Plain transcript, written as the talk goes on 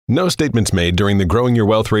No statements made during the Growing Your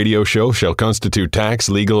Wealth radio show shall constitute tax,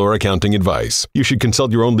 legal, or accounting advice. You should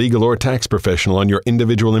consult your own legal or tax professional on your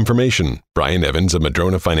individual information. Brian Evans of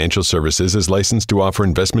Madrona Financial Services is licensed to offer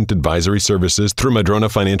investment advisory services through Madrona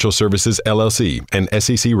Financial Services, LLC, an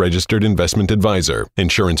SEC-registered investment advisor.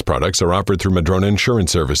 Insurance products are offered through Madrona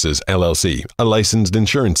Insurance Services, LLC, a licensed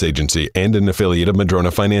insurance agency and an affiliate of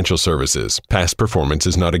Madrona Financial Services. Past performance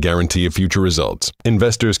is not a guarantee of future results.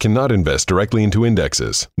 Investors cannot invest directly into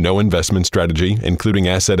indexes. No investment strategy, including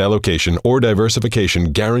asset allocation or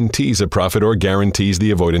diversification, guarantees a profit or guarantees the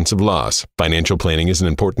avoidance of loss. Financial planning is an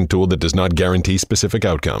important tool that does not guarantee specific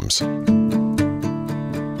outcomes.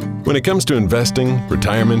 When it comes to investing,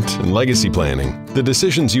 retirement, and legacy planning, the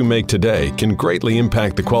decisions you make today can greatly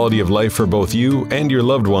impact the quality of life for both you and your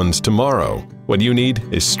loved ones tomorrow. What you need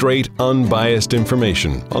is straight, unbiased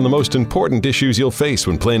information on the most important issues you'll face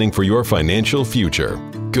when planning for your financial future.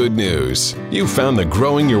 Good news. You found the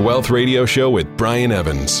Growing Your Wealth radio show with Brian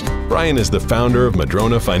Evans. Brian is the founder of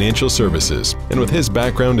Madrona Financial Services, and with his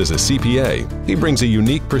background as a CPA, he brings a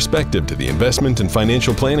unique perspective to the investment and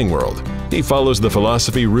financial planning world. He follows the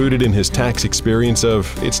philosophy rooted in his tax experience of,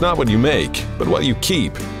 it's not what you make, but what you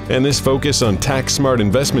keep. And this focus on tax-smart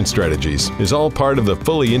investment strategies is all part of the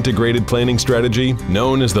fully integrated planning strategy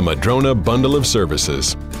known as the Madrona Bundle of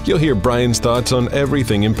Services. You'll hear Brian's thoughts on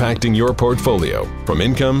everything impacting your portfolio, from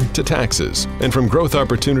income to taxes, and from growth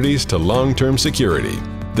opportunities to long-term security.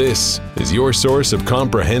 This is your source of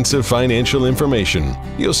comprehensive financial information.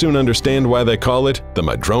 You'll soon understand why they call it the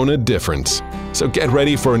Madrona Difference. So get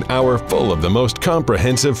ready for an hour full of the most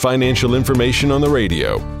comprehensive financial information on the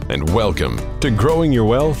radio. And welcome to Growing Your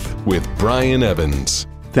Wealth with Brian Evans.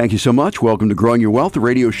 Thank you so much. Welcome to Growing Your Wealth, the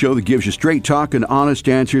radio show that gives you straight talk and honest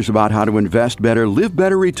answers about how to invest better, live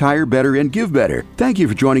better, retire better, and give better. Thank you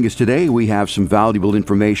for joining us today. We have some valuable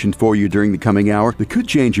information for you during the coming hour that could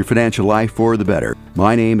change your financial life for the better.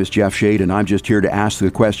 My name is Jeff Shade, and I'm just here to ask the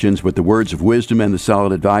questions with the words of wisdom and the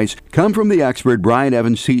solid advice come from the expert Brian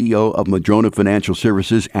Evans, CEO of Madrona Financial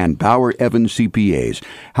Services and Bauer Evans CPAs.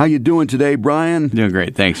 How you doing today, Brian? Doing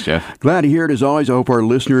great. Thanks, Jeff. Glad to hear it as always. I hope our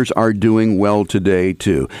listeners are doing well today,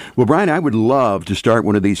 too. Well, Brian, I would love to start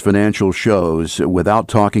one of these financial shows without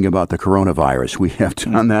talking about the coronavirus. We have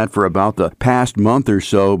done that for about the past month or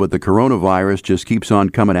so, but the coronavirus just keeps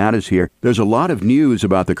on coming at us here. There's a lot of news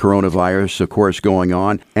about the coronavirus, of course, going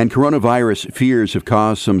on, and coronavirus fears have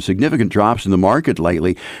caused some significant drops in the market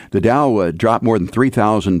lately. The Dow dropped more than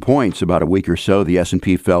 3,000 points about a week or so. The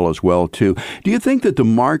S&P fell as well, too. Do you think that the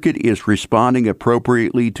market is responding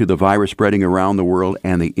appropriately to the virus spreading around the world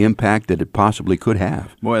and the impact that it possibly could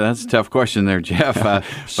have? Boy, that's a tough question there, Jeff, but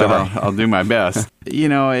I'll do my best. You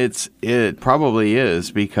know, it probably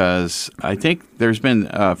is, because I think there's been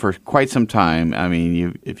for quite some time, I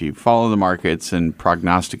mean, if you follow the markets and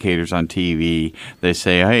prognosticators on TV, they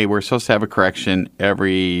say, hey, we're supposed to have a correction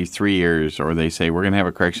every 3 years, or they say we're going to have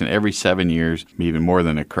a correction every 7 years, even more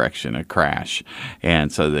than a correction, a crash.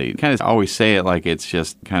 And so they kind of always say it like it's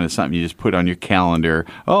just kind of something you just put on your calendar.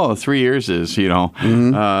 Oh, 3 years is, March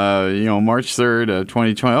 3rd,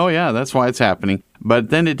 2020. Oh, yeah, that's why it's happening.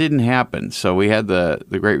 But then it didn't happen. So we had the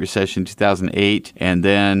Great Recession in 2008, and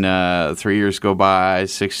then 3 years go by,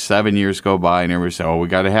 6, 7 years go by, and everybody said, oh, we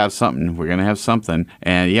got to have something. We're going to have something.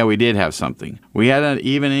 And yeah, we did have something. We had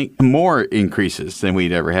even more increases than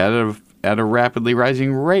we'd ever had at a rapidly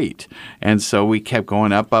rising rate. And so we kept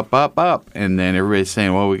going up, up, up, up. And then everybody's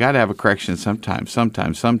saying, well, we got to have a correction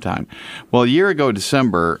sometime. Well, a year ago,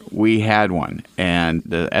 December, we had one. And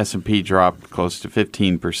the S&P dropped close to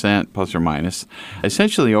 15%, plus or minus,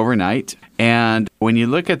 essentially overnight. And when you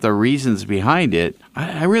look at the reasons behind it,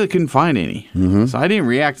 I really couldn't find any. Mm-hmm. So I didn't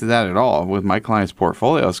react to that at all with my clients'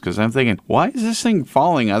 portfolios, because I'm thinking, why is this thing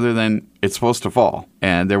falling other than it's supposed to fall?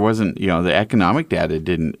 And there wasn't, the economic data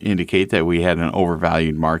didn't indicate that we had an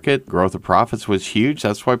overvalued market. Growth of profits was huge.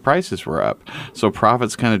 That's why prices were up. So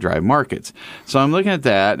profits kind of drive markets. So I'm looking at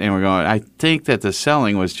that and we're going, I think that the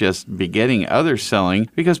selling was just begetting other selling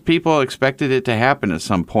because people expected it to happen at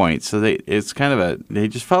some point. So they just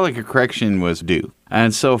felt like a correction was due.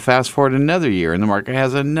 And so fast forward another year, and the market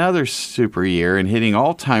has another super year and hitting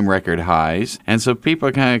all-time record highs. And so people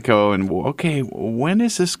kind of go, and okay, when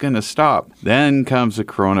is this going to stop? Then comes the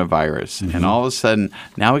coronavirus. Mm-hmm. And all of a sudden,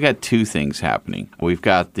 now we got two things happening. We've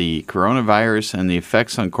got the coronavirus and the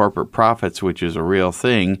effects on corporate profits, which is a real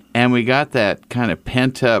thing. And we got that kind of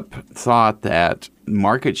pent-up thought that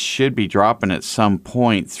markets should be dropping at some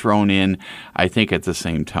point thrown in, I think, at the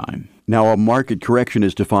same time. Now, a market correction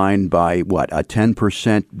is defined by, what, a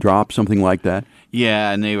 10% drop, something like that?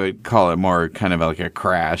 Yeah, and they would call it more kind of like a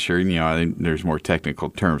crash, or, I think there's more technical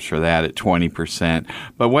terms for that at 20%.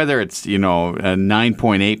 But whether it's, a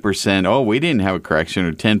 9.8%, oh, we didn't have a correction,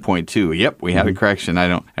 or 10.2, yep, we had a correction. I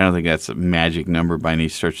don't think that's a magic number by any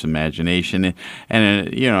stretch of imagination.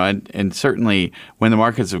 And certainly when the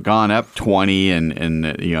markets have gone up 20 and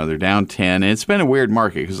they're down 10, and it's been a weird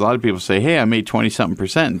market because a lot of people say, hey, I made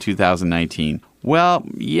 20-something% in 2019. Well,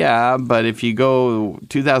 yeah, but if you go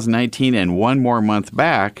 2019 and one more month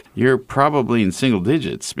back, you're probably in single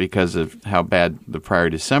digits because of how bad the prior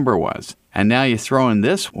December was. And now you throw in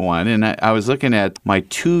this one, and I was looking at my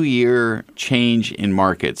 2-year change in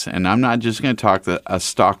markets, and I'm not just going to talk a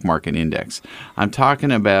stock market index. I'm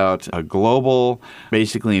talking about a global,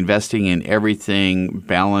 basically investing in everything,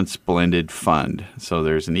 balanced blended fund. So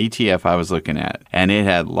there's an ETF I was looking at, and it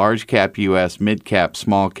had large cap U.S., mid cap,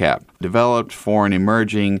 small cap, developed, foreign,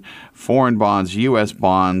 emerging, foreign bonds, U.S.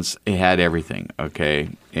 bonds. It had everything, okay?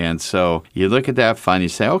 And so you look at that fund, you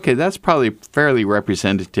say, okay, that's probably fairly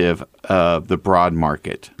representative of the broad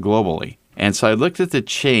market globally. And so I looked at the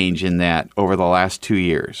change in that over the last 2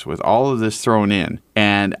 years with all of this thrown in,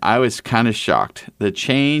 and I was kind of shocked. The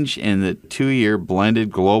change in the 2-year blended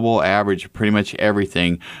global average of pretty much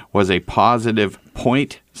everything was a positive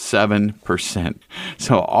 0.7%.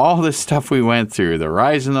 So all the stuff we went through, the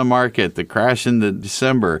rise in the market, the crash in the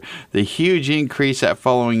December, the huge increase that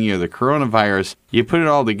following year, the coronavirus, you put it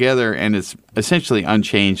all together and it's essentially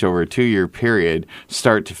unchanged over a 2-year period,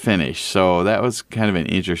 start to finish. So that was kind of an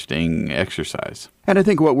interesting exercise. And I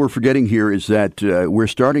think what we're forgetting here is that we're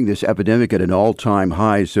starting this epidemic at an all-time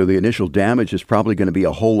high, so the initial damage is probably going to be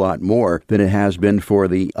a whole lot more than it has been for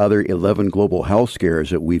the other 11 global health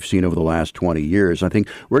scares that we've seen over the last 20 years. I think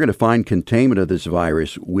we're going to find containment of this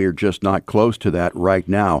virus. We're just not close to that right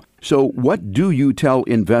now. So what do you tell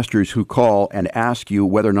investors who call and ask you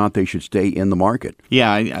whether or not they should stay in the market?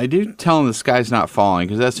 Yeah, I do tell them the sky's not falling,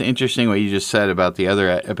 because that's interesting what you just said about the other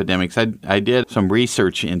epidemics. I did some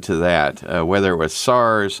research into that, whether it was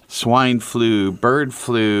SARS, swine flu, bird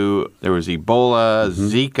flu, there was Ebola,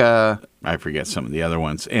 Zika, I forget some of the other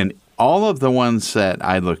ones. And all of the ones that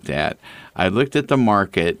I looked at the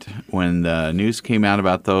market when the news came out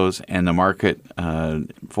about those, and the market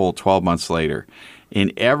full 12 months later.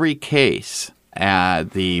 In every case,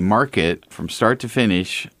 the market from start to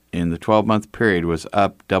finish in the 12-month period was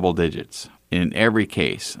up double digits. In every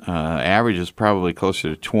case, average is probably closer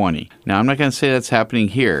to 20. Now, I'm not going to say that's happening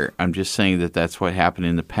here. I'm just saying that that's what happened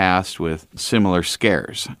in the past with similar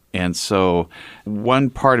scares. And so one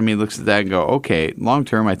part of me looks at that and go, okay, long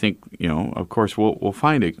term, I think, of course, we'll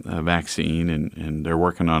find a vaccine, and they're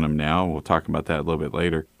working on them now. We'll talk about that a little bit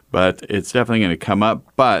later. But it's definitely going to come up.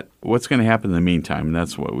 But what's going to happen in the meantime? And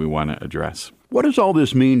that's what we want to address. What does all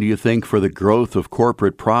this mean, do you think, for the growth of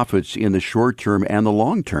corporate profits in the short term and the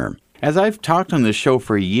long term? As I've talked on this show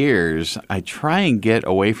for years, I try and get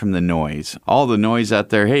away from the noise. All the noise out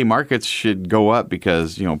there, hey, markets should go up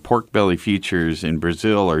because, pork belly futures in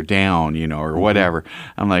Brazil are down, or whatever.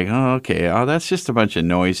 I'm like, oh, okay, that's just a bunch of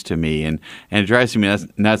noise to me. And it drives me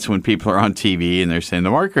nuts when people are on TV and they're saying the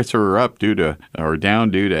markets are up or down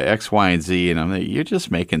due to X, Y, and Z. And I'm like, you're just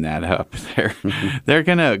making that up. They're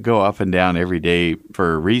going to go up and down every day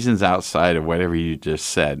for reasons outside of whatever you just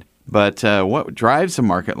said. But what drives the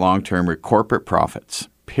market long-term are corporate profits,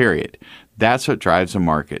 period. That's what drives the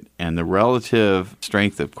market, and the relative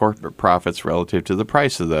strength of corporate profits relative to the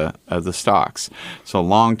price of the stocks. So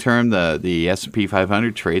long-term, the S&P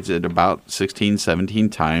 500 trades at about 16, 17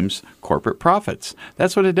 times corporate profits.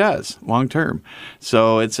 That's what it does long-term.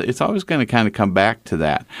 So it's always going to kind of come back to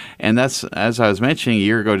that. And that's, as I was mentioning a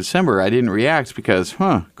year ago December, I didn't react because,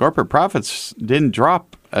 corporate profits didn't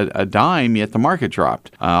drop a dime, yet the market dropped.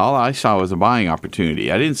 All I saw was a buying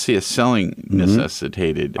opportunity. I didn't see a selling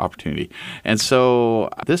necessitated opportunity. And so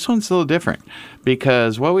this one's a little different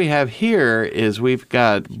because what we have here is we've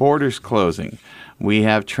got borders closing. We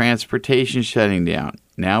have transportation shutting down.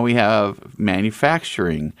 Now we have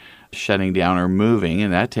manufacturing shutting down or moving,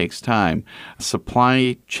 and that takes time.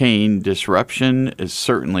 Supply chain disruption is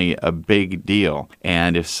certainly a big deal.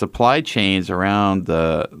 And if supply chains around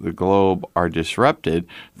the globe are disrupted,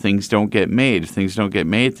 things don't get made. If things don't get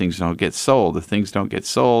made, things don't get sold. If things don't get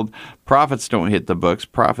sold, profits don't hit the books,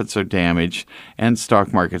 profits are damaged, and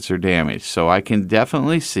stock markets are damaged. So I can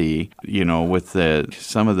definitely see, with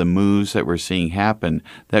some of the moves that we're seeing happen,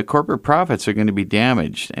 that corporate profits are going to be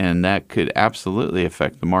damaged, and that could absolutely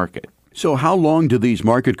affect the market. So how long do these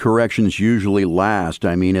market corrections usually last?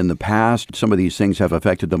 I mean, in the past, some of these things have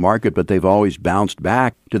affected the market, but they've always bounced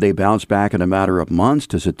back. Do they bounce back in a matter of months?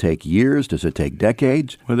 Does it take years? Does it take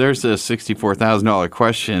decades? Well, there's a $64,000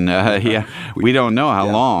 question. We don't know how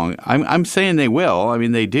long. I'm saying they will. I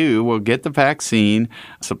mean, they do. We'll get the vaccine.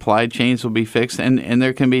 Supply chains will be fixed, and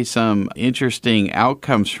there can be some interesting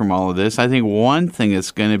outcomes from all of this. I think one thing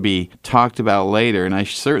that's going to be talked about later, and I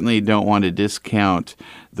certainly don't want to discount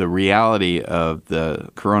the reality of the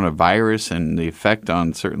coronavirus and the effect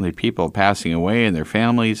on certainly people passing away and their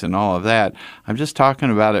families and all of that. I'm just talking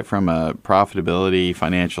about it from a profitability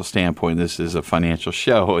financial standpoint. This is a financial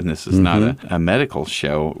show, and this is not a medical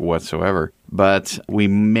show whatsoever. But we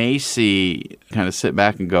may see, kind of sit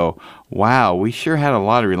back and go, wow, we sure had a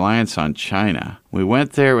lot of reliance on China. We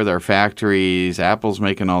went there with our factories. Apple's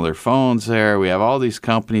making all their phones there. We have all these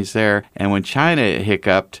companies there. And when China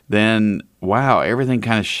hiccuped, then, wow, everything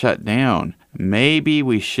kind of shut down. Maybe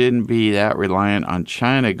we shouldn't be that reliant on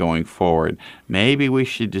China going forward. Maybe we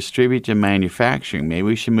should distribute to manufacturing. Maybe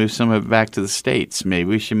we should move some of it back to the States. Maybe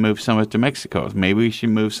we should move some of it to Mexico. Maybe we should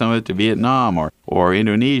move some of it to Vietnam or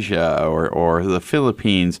Indonesia or the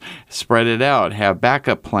Philippines. Spread it out, have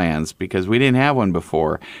backup plans because we didn't have one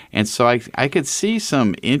before. And so I could see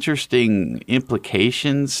some interesting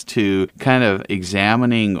implications to kind of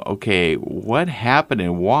examining, okay, what happened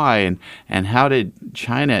and why and how did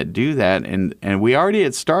China do that? And we already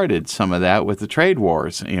had started some of that with the trade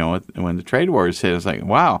wars. You know, when the trade wars hit, it was like,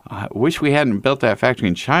 wow, I wish we hadn't built that factory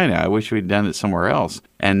in China. I wish we'd done it somewhere else.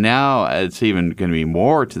 And now it's even going to be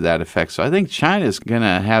more to that effect. So I think China's going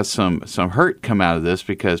to have some hurt come out of this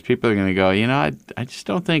because people are going to go, I just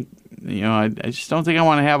don't think, I just don't think I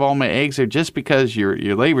want to have all my eggs there just because your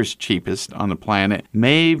labor's cheapest on the planet.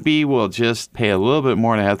 Maybe we'll just pay a little bit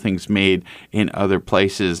more to have things made in other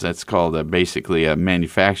places. That's called basically a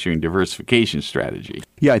manufacturing diversification strategy.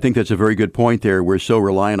 Yeah, I think that's a very good point there. We're so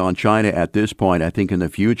reliant on China at this point. I think in the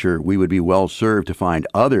future, we would be well served to find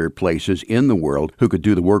other places in the world who could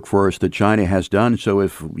do the work for us that China has done. So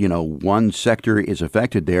if, one sector is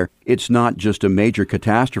affected there, it's not just a major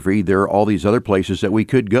catastrophe. There are all these other places that we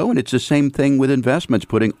could go. And it's the same thing with investments,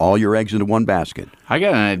 putting all your eggs into one basket. I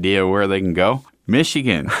got an idea where they can go.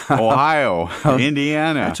 Michigan, Ohio,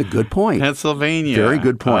 Indiana. That's a good point. Pennsylvania. Very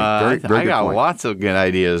good point. Very I good got point. Lots of good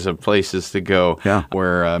ideas of places to go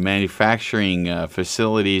where manufacturing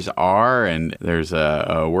facilities are, and there's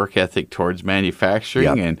a work ethic towards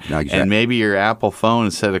manufacturing, and maybe your Apple phone,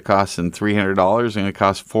 instead of costing $300, is going to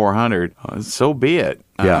cost $400. So be it.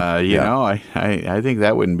 I think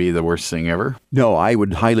that wouldn't be the worst thing ever. No, I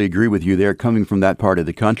would highly agree with you there. Coming from that part of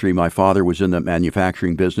the country, my father was in the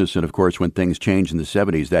manufacturing business, and of course, when things changed in the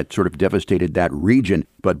 70s, that sort of devastated that region.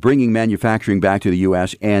 But bringing manufacturing back to the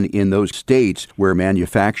U.S. and in those states where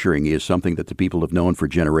manufacturing is something that the people have known for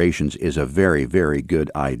generations is a very, very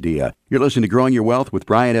good idea. You're listening to Growing Your Wealth with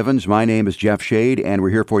Brian Evans. My name is Jeff Shade, and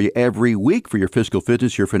we're here for you every week for your fiscal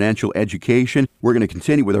fitness, your financial education. We're going to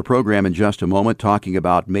continue with our program in just a moment, talking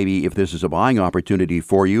about maybe if this is a buying opportunity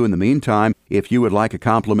for you. In the meantime, if you would like a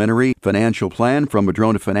complimentary financial plan from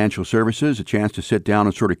Madrona Financial Services, a chance to sit down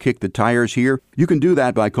and sort of kick the tires here, you can do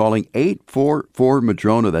that by calling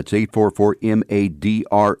 844-MADRONA. That's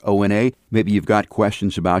 844-MADRONA. Maybe you've got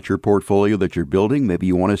questions about your portfolio that you're building. Maybe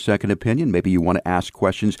you want a second opinion. Maybe you want to ask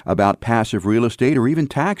questions about passive real estate or even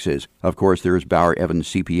taxes. Of course, there is Bauer Evans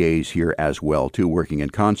CPAs here as well, too, working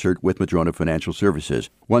in concert with Madrona Financial Services.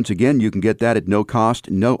 Once again, you can get that at no cost,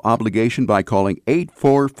 no obligation by calling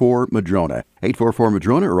 844-MADRONA.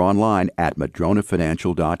 844-MADRONA or online at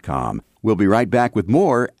madronafinancial.com. We'll be right back with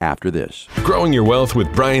more after this. Growing Your Wealth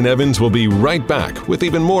with Brian Evans will be right back with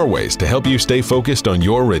even more ways to help you stay focused on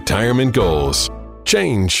your retirement goals.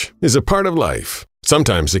 Change is a part of life.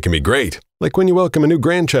 Sometimes it can be great, like when you welcome a new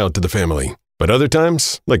grandchild to the family. But other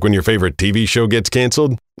times, like when your favorite TV show gets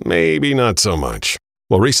canceled, maybe not so much.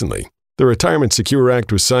 Well, recently, the Retirement Secure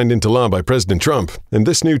Act was signed into law by President Trump, and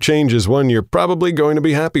this new change is one you're probably going to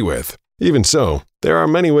be happy with. Even so, there are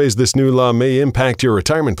many ways this new law may impact your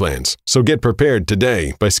retirement plans, so get prepared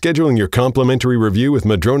today by scheduling your complimentary review with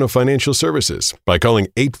Madrona Financial Services by calling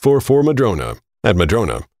 844-MADRONA. At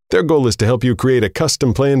Madrona, their goal is to help you create a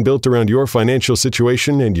custom plan built around your financial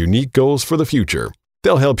situation and unique goals for the future.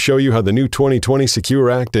 They'll help show you how the new 2020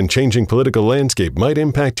 Secure Act and changing political landscape might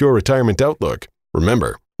impact your retirement outlook.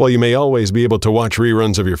 Remember, while you may always be able to watch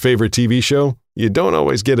reruns of your favorite TV show, you don't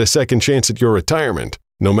always get a second chance at your retirement.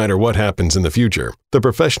 No matter what happens in the future, the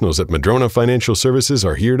professionals at Madrona Financial Services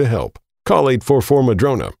are here to help. Call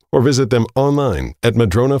 844-MADRONA or visit them online at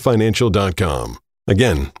madronafinancial.com.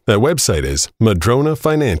 Again, that website is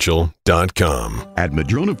madronafinancial.com. At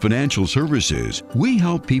Madrona Financial Services, we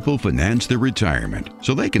help people finance their retirement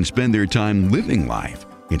so they can spend their time living life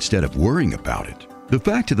instead of worrying about it. The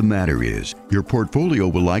fact of the matter is, your portfolio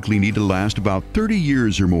will likely need to last about 30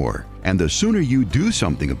 years or more, and the sooner you do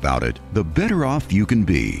something about it, the better off you can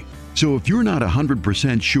be. So if you're not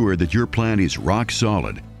 100% sure that your plan is rock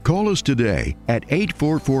solid, call us today at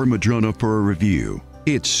 844-MADRONA for a review.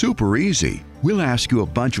 It's super easy. We'll ask you a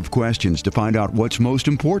bunch of questions to find out what's most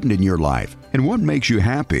important in your life and what makes you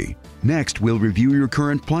happy. Next, we'll review your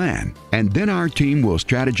current plan, and then our team will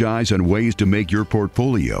strategize on ways to make your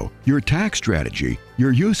portfolio, your tax strategy,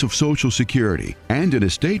 your use of Social Security, and an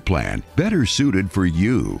estate plan better suited for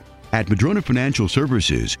you. At Madrona Financial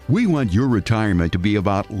Services, we want your retirement to be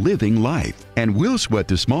about living life, and we'll sweat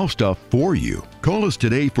the small stuff for you. Call us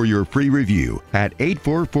today for your free review at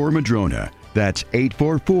 844-MADRONA. That's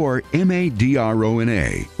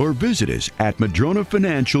 844-MADRONA. Or visit us at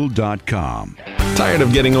madronafinancial.com. Tired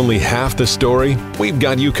of getting only half the story? We've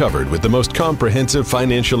got you covered with the most comprehensive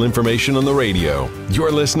financial information on the radio.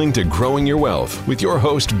 You're listening to Growing Your Wealth with your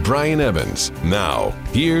host, Brian Evans. Now,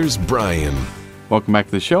 here's Brian. Welcome back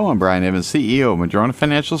to the show. I'm Brian Evans, CEO of Madrona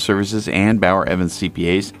Financial Services and Bauer Evans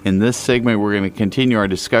CPAs. In this segment, we're going to continue our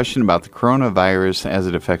discussion about the coronavirus as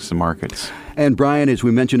it affects the markets. And Brian, as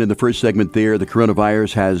we mentioned in the first segment there, the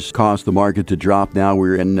coronavirus has caused the market to drop. Now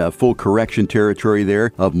we're in full correction territory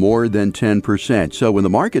there of more than 10%. So when the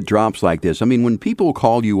market drops like this, I mean, when people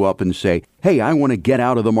call you up and say, hey, I want to get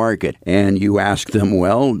out of the market, and you ask them,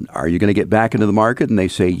 well, are you going to get back into the market? And they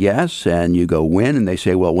say yes, and you go, when? And they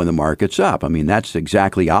say, well, when the market's up. I mean, that's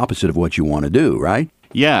exactly opposite of what you want to do, right?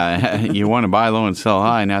 Yeah, you want to buy low and sell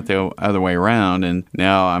high, not the other way around. And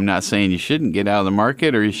now I'm not saying you shouldn't get out of the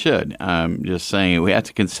market, or you should. I'm just saying we have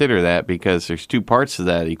to consider that because there's two parts to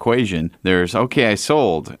that equation. There's, okay, I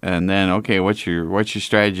sold, and then, okay, what's your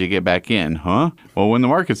strategy to get back in? Huh? Well, when the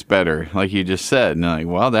market's better, like you just said. And like,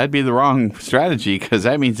 well, that'd be the wrong strategy because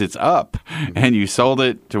that means it's up, and you sold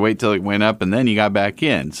it to wait till it went up, and then you got back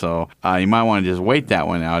in. So you might want to just wait that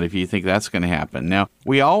one out if you think that's going to happen. Now,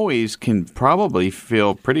 we always can probably feel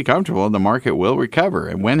pretty comfortable the market will recover.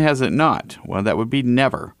 And when has it not? Well, that would be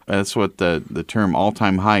never. That's what the term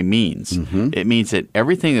all-time high means. Mm-hmm. It means that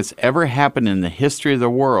everything that's ever happened in the history of the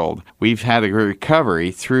world, we've had a recovery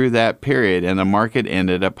through that period, and the market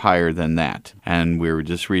ended up higher than that. And we were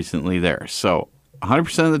just recently there. So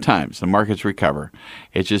 100% of the times, the markets recover.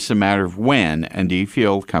 It's just a matter of when, and do you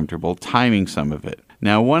feel comfortable timing some of it?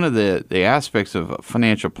 Now, one of the aspects of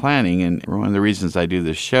financial planning, and one of the reasons I do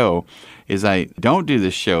this show, is I don't do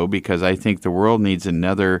this show because I think the world needs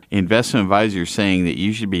another investment advisor saying that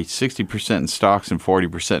you should be 60% in stocks and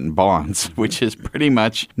 40% in bonds, which is pretty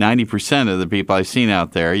much 90% of the people I've seen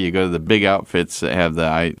out there. You go to the big outfits that have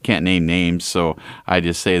I can't name names, so I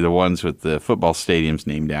just say the ones with the football stadiums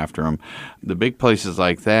named after them. The big places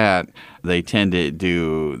like that, they tend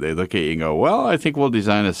to they look at you and go, well, I think we'll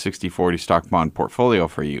design a 60-40 stock bond portfolio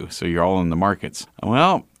for you, so you're all in the markets.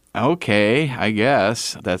 Well, okay, I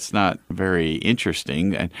guess that's not very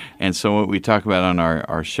interesting. And so what we talk about on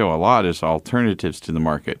our show a lot is alternatives to the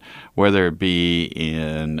market, whether it be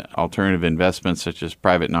in alternative investments such as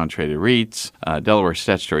private non-traded REITs, Delaware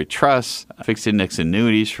statutory trusts, fixed index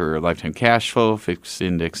annuities for lifetime cash flow, fixed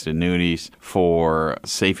index annuities for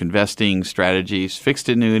safe investing strategies, fixed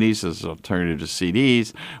annuities as alternative to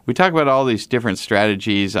CDs. We talk about all these different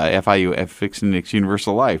strategies, FIU, fixed index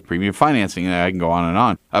universal life, premium financing, and I can go on and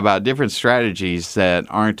on, about different strategies that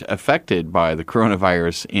aren't affected by the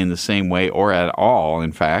coronavirus in the same way or at all,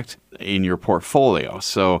 in fact, in your portfolio.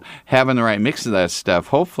 So having the right mix of that stuff,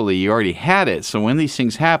 hopefully you already had it. So when these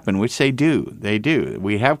things happen, which they do.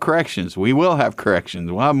 We have corrections. We will have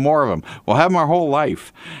corrections. We'll have more of them. We'll have them our whole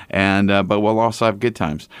life. And but we'll also have good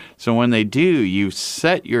times. So when they do, you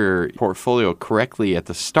set your portfolio correctly at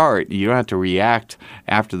the start. You don't have to react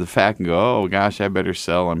after the fact and go, oh gosh, I better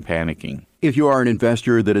sell. I'm panicking. If you are an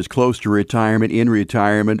investor that is close to retirement, in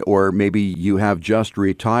retirement, or maybe you have just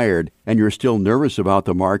retired and you're still nervous about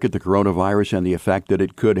the market, the coronavirus, and the effect that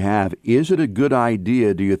it could have, is it a good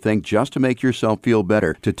idea, do you think, just to make yourself feel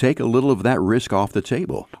better, to take a little of that risk off the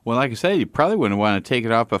table? Well, like I said, you probably wouldn't want to take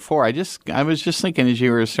it off before. I was just thinking as you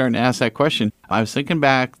were starting to ask that question, I was thinking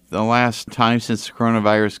back the last time since the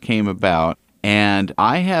coronavirus came about. And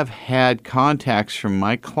I have had contacts from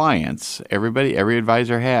my clients, every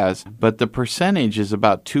advisor has, but the percentage is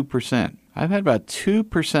about 2%. I've had about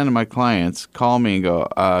 2% of my clients call me and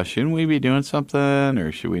go, shouldn't we be doing something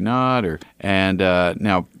or should we not?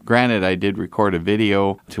 Now, Granted, I did record a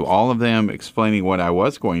video to all of them explaining what I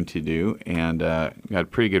was going to do, and got a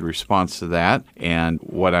pretty good response to that. And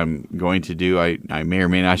what I'm going to do, I may or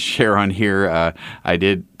may not share on here. I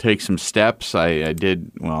did take some steps.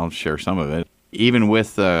 I'll share some of it. Even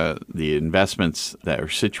with the investments that are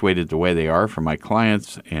situated the way they are for my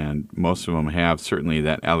clients, and most of them have certainly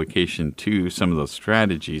that allocation to some of those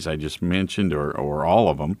strategies I just mentioned, or all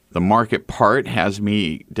of them, the market part has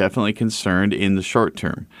me definitely concerned in the short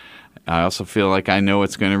term. I also feel like I know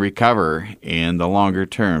it's going to recover in the longer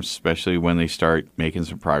term, especially when they start making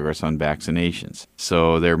some progress on vaccinations.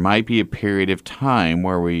 So there might be a period of time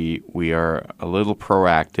where we are a little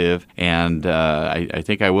proactive, and I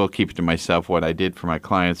think I will keep to myself what I did for my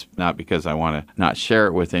clients, not because I want to not share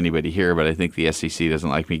it with anybody here, but I think the SEC doesn't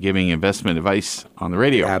like me giving investment advice on the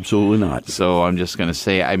radio. Absolutely not. So I'm just going to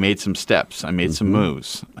say I made some steps. I made some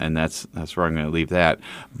moves, and that's where I'm going to leave that.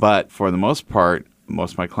 But for the most part,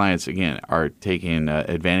 most of my clients, again, are taking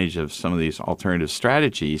advantage of some of these alternative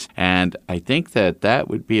strategies. And I think that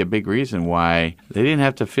would be a big reason why they didn't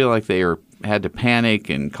have to feel like they had to panic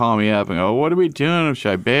and call me up and go, what are we doing?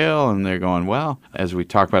 Should I bail? And they're going, well, as we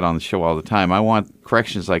talk about on the show all the time, I want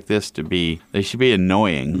corrections like this they should be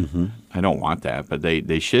annoying. Mm-hmm. I don't want that, but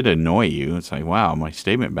they should annoy you. It's like, wow, my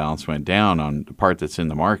statement balance went down on the part that's in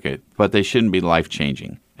the market, but they shouldn't be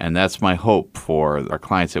life-changing. And that's my hope for our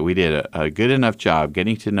clients, that we did a good enough job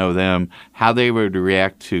getting to know them, how they would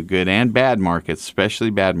react to good and bad markets, especially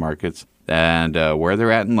bad markets, and where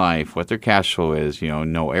they're at in life, what their cash flow is,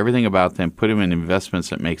 know everything about them, put them in investments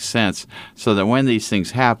that make sense so that when these things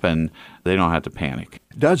happen, they don't have to panic.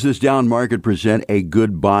 Does this down market present a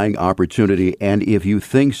good buying opportunity? And if you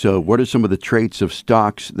think so, what are some of the traits of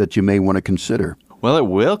stocks that you may want to consider? Well, it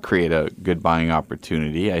will create a good buying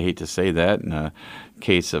opportunity. I hate to say that in a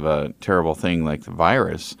case of a terrible thing like the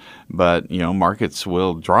virus, but markets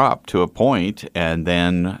will drop to a point, and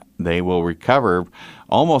then they will recover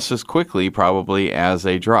almost as quickly probably as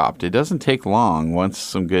they dropped. It doesn't take long once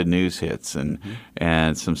some good news hits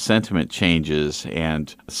and some sentiment changes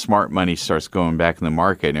and smart money starts going back in the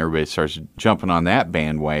market, and everybody starts jumping on that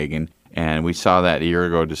bandwagon. And we saw that a year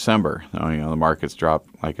ago, December. The markets dropped,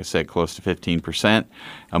 like I said, close to 15%.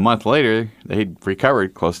 A month later, they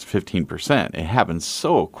recovered close to 15%. It happened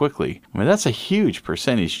so quickly. I mean, that's a huge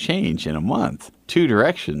percentage change in a month. Two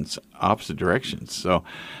directions, opposite directions. So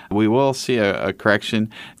we will see a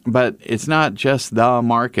correction, but it's not just the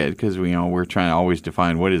market, because we're trying to always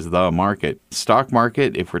define what is the market. Stock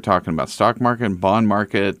market, if we're talking about stock market, bond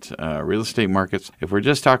market, real estate markets. If we're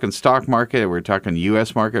just talking stock market, we're talking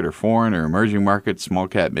U.S. market or foreign or emerging markets, small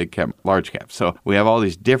cap, mid cap, large cap. So we have all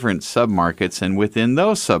these different sub-markets, and within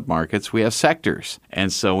those sub-markets, we have sectors.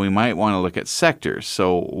 And so we might want to look at sectors.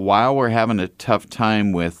 So while we're having a tough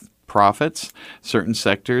time with profits, certain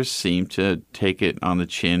sectors seem to take it on the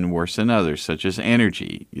chin worse than others, such as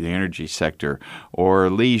energy, the energy sector, or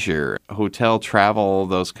leisure, hotel, travel,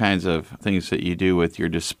 those kinds of things that you do with your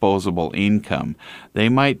disposable income. They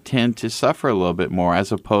might tend to suffer a little bit more,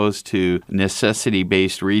 as opposed to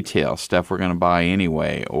necessity-based retail, stuff we're going to buy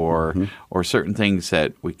anyway, or certain things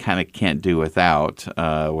that we kind of can't do without,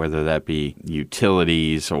 whether that be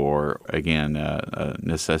utilities or, again,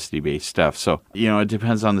 necessity-based stuff. So, it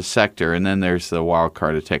depends on the sector. And then there's the wild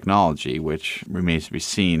card of technology, which remains to be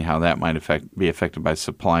seen how that might be affected by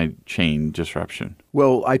supply chain disruption.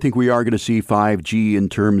 Well, I think we are going to see 5G in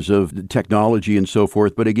terms of technology and so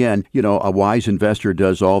forth. But again, a wise investor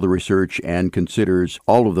does all the research and considers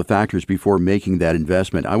all of the factors before making that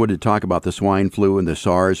investment. I wanted to talk about the swine flu and the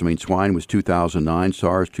SARS. I mean, swine was 2009,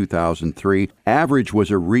 SARS 2003. Average was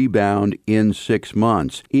a rebound in 6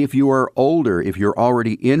 months. If you are older, if you're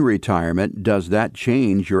already in retirement, does that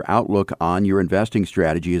change your outlook on your investing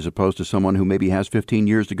strategy as opposed to someone who maybe has 15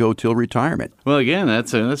 years to go till retirement? Well, again,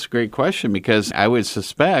 that's a great question, because I would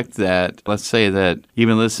suspect that, let's say that you've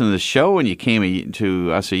been listening to the show and you came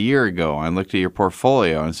to us a year ago and looked at your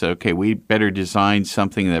portfolio and said, okay, we better design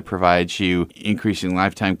something that provides you increasing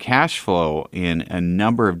lifetime cash flow in a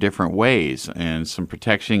number of different ways, and some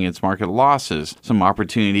protection against market losses, some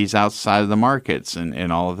opportunities outside of the markets,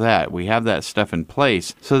 and all of that. We have that stuff in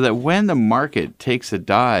place so that when the market takes a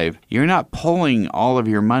dive, you're not pulling all of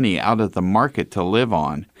your money out of the market to live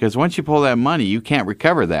on, because once you pull that money, you can't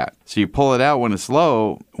recover that. So you pull it out when it's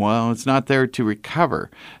low, well, it's not there to recover.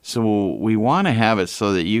 So we want to have it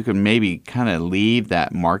so that you can maybe kind of leave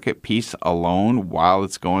that market piece alone while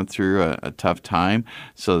it's going through a tough time,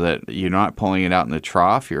 so that you're not pulling it out in the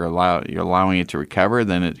trough. You're allowing it to recover.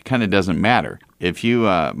 Then it kind of doesn't matter. If you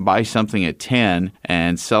buy something at 10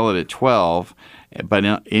 and sell it at 12, but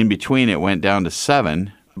in between it went down to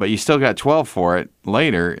 7, but you still got 12 for it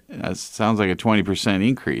later. That sounds like a 20%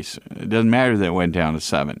 increase. It doesn't matter that it went down to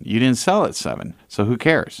 7. You didn't sell at 7, so who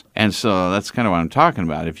cares? And so that's kind of what I'm talking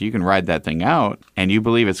about. If you can ride that thing out and you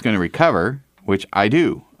believe it's going to recover, which I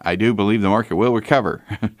do believe the market will recover.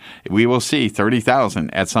 We will see 30,000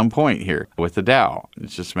 at some point here with the Dow.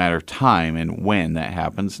 It's just a matter of time and when that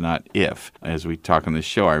happens, not if. As we talk on this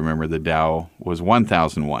show, I remember the Dow was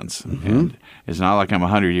 1,000 once. And it's not like I'm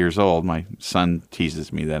 100 years old. My son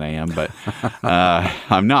teases me that I am, but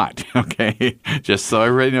I'm not, okay? Just so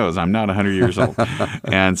everybody knows, I'm not 100 years old.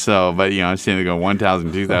 And so, but, I'm seeing it go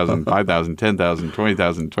 1,000, 2,000, 5,000, 10,000,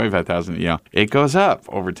 20,000, 25,000, it goes up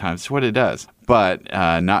over time. That's what it does. But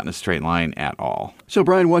not in a straight line at all. So,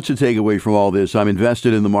 Brian, what's the takeaway from all this? I'm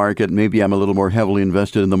invested in the market. Maybe I'm a little more heavily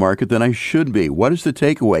invested in the market than I should be. What is the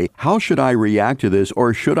takeaway? How should I react to this,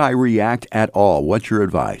 or should I react at all? What's your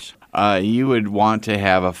advice? You would want to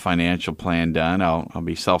have a financial plan done. I'll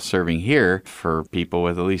be self-serving here for people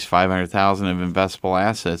with at least $500,000 of investable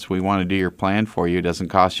assets. We want to do your plan for you. It doesn't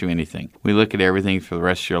cost you anything. We look at everything for the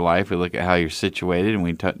rest of your life. We look at how you're situated, and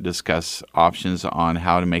we discuss options on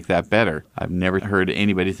how to make that better. I've never heard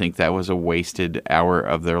anybody think that was a wasted hour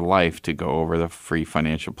of their life to go over the free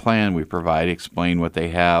financial plan we provide, explain what they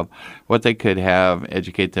have, what they could have,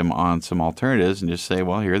 educate them on some alternatives, and just say,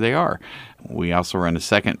 well, here they are. We also run a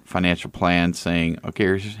second financial plan saying,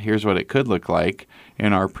 okay, here's what it could look like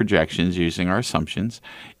in our projections using our assumptions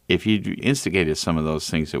if you instigated some of those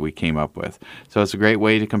things that we came up with. So it's a great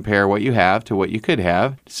way to compare what you have to what you could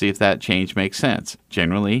have to see if that change makes sense.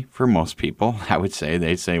 Generally, for most people, I would say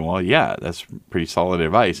they'd say, well, yeah, that's pretty solid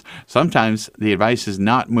advice. Sometimes the advice is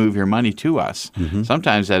not move your money to us.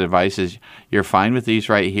 Sometimes that advice is you're fine with these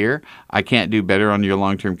right here. I can't do better on your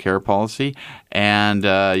long-term care policy. And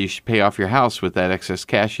you should pay off your house with that excess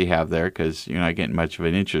cash you have there because you're not getting much of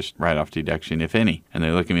an interest write-off deduction, if any. And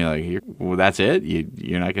they look at me like, well, that's it?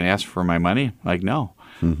 You're not going to ask for my money? Like, no.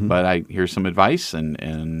 But here's some advice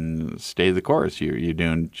and stay the course. You're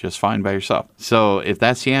doing just fine by yourself. So if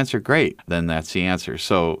that's the answer, great. Then that's the answer.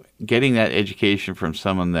 So getting that education from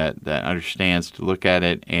someone that understands to look at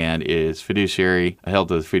it and is held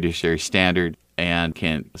to the fiduciary standard, and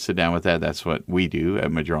can sit down with that. That's what we do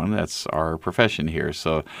at Madrona. That's our profession here.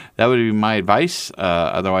 So that would be my advice.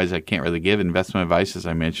 Otherwise, I can't really give investment advice, as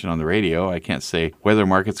I mentioned on the radio. I can't say whether the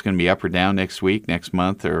market's going to be up or down next week, next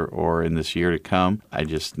month, or in this year to come. I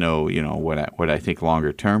just know, what I think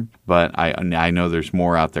longer term. But I know there's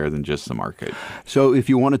more out there than just the market. So if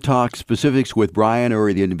you want to talk specifics with Brian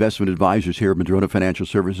or the investment advisors here at Madrona Financial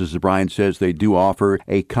Services, as Brian says, they do offer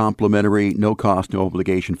a complimentary, no-cost,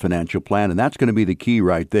 no-obligation financial plan, and that's going to be the key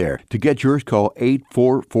right there. To get yours, call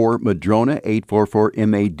 844-MADRONA,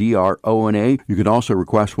 844-MADRONA. You can also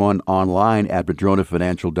request one online at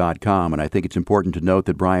madronafinancial.com. And I think it's important to note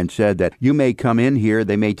that Brian said that you may come in here,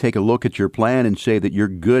 they may take a look at your plan and say that you're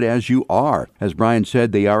good as you are. As Brian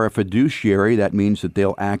said, they are a fiduciary. That means that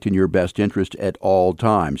they'll act in your best interest at all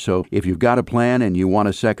times. So if you've got a plan and you want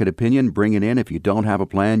a second opinion, bring it in. If you don't have a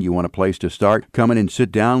plan, you want a place to start, come in and sit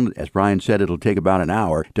down. As Brian said, it'll take about an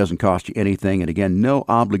hour. It doesn't cost you anything. And again, no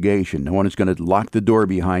obligation. No one is going to lock the door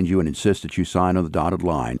behind you and insist that you sign on the dotted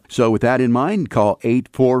line. So with that in mind, call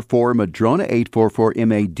 844-MADRONA,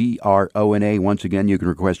 844-MADRONA. Once again, you can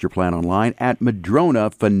request your plan online at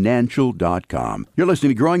madronafinancial.com. You're listening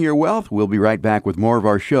to Growing Your Wealth. We'll be right back with more of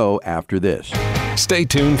our show after this. Stay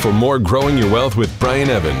tuned for more Growing Your Wealth with Brian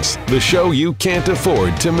Evans, the show you can't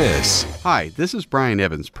afford to miss. Hi, this is Brian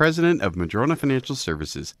Evans, president of Madrona Financial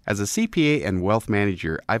Services. As a CPA and wealth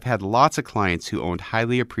manager, I've had lots of clients who owned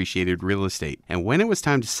highly appreciated real estate. And when it was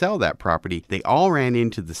time to sell that property, they all ran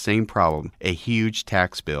into the same problem, a huge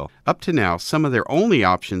tax bill. Up to now, some of their only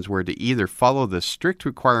options were to either follow the strict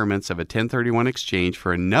requirements of a 1031 exchange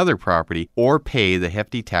for another property or pay the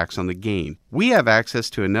hefty tax on the gain. We have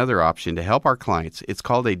access to another option to help our clients. It's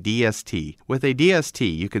called a DST. With a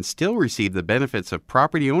DST, you can still receive the benefits of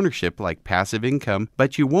property ownership like passive income,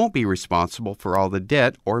 but you won't be responsible for all the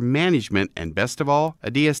debt or management, and best of all,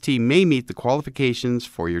 a DST may meet the qualifications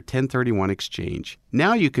for your 1031 exchange.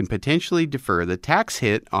 Now you can potentially defer the tax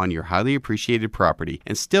hit on your highly appreciated property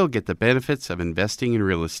and still get the benefits of investing in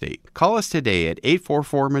real estate. Call us today at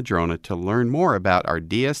 844-MADRONA to learn more about our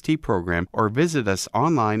DST program or visit us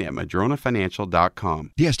online at madronafinancial.com.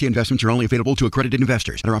 DST investments are only available to accredited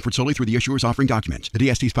investors and are offered solely through the issuers offering documents. The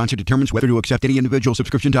DST sponsor determines whether to accept any individual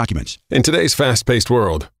subscription documents. In today's fast-paced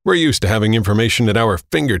world, we're used to having information at our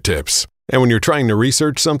fingertips. And when you're trying to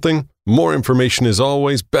research something, more information is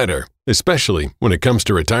always better, especially when it comes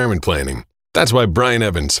to retirement planning. That's why Brian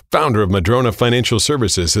Evans, founder of Madrona Financial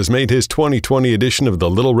Services, has made his 2020 edition of the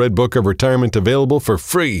Little Red Book of Retirement available for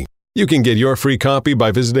free. You can get your free copy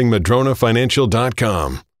by visiting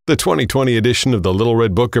madronafinancial.com. The 2020 edition of the Little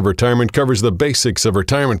Red Book of Retirement covers the basics of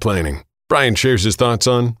retirement planning. Brian shares his thoughts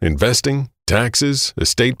on investing, taxes,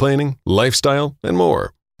 estate planning, lifestyle, and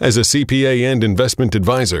more. As a CPA and investment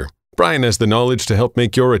advisor, Brian has the knowledge to help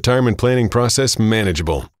make your retirement planning process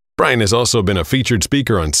manageable. Brian has also been a featured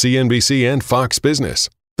speaker on CNBC and Fox Business.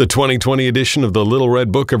 The 2020 edition of the Little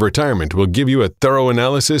Red Book of Retirement will give you a thorough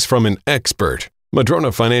analysis from an expert.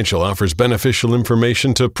 Madrona Financial offers beneficial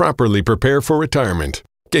information to properly prepare for retirement.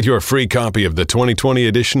 Get your free copy of the 2020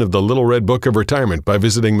 edition of the Little Red Book of Retirement by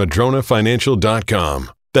visiting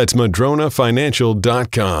madronafinancial.com. That's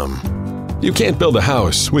madronafinancial.com. You can't build a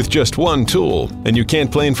house with just one tool, and you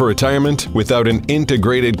can't plan for retirement without an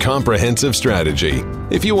integrated, comprehensive strategy.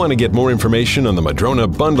 If you want to get more information on the Madrona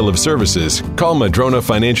bundle of services, call Madrona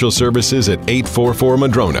Financial Services at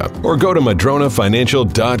 844-MADRONA or go to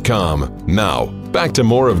madronafinancial.com. Now, back to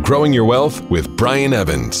more of Growing Your Wealth with Brian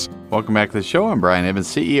Evans. Welcome back to the show. I'm Brian Evans,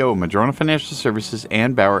 CEO of Madrona Financial Services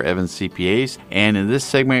and Bauer Evans CPAs. And in this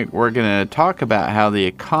segment, we're going to talk about how the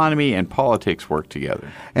economy and politics work together.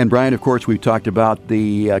 And Brian, of course, we've talked about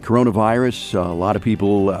the coronavirus. A lot of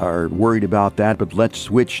people are worried about that, but let's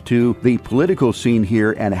switch to the political scene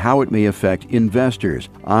here and how it may affect investors.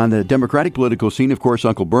 On the Democratic political scene, of course,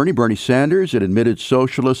 Uncle Bernie Sanders, an admitted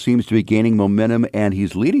socialist, seems to be gaining momentum, and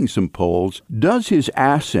he's leading some polls. Does his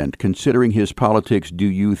ascent, considering his politics, do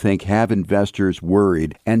you think have investors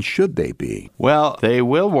worried, and should they be? Well, they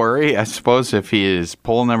will worry, I suppose, if his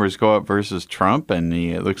poll numbers go up versus Trump and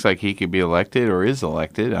it looks like he could be elected or is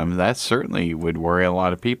elected. I mean, that certainly would worry a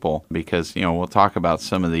lot of people because, we'll talk about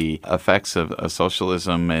some of the effects of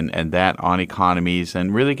socialism and that on economies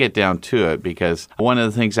and really get down to it, because one of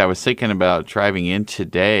the things I was thinking about driving in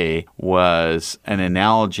today was an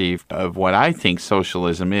analogy of what I think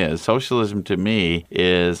socialism is. Socialism to me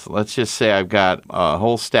is, let's just say I've got a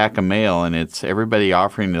whole stack of mail and it's everybody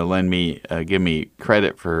offering to give me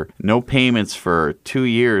credit for no payments for 2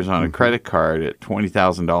 years on a credit card at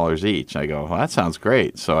 $20,000 each. I go, well, that sounds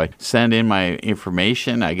great. So I send in my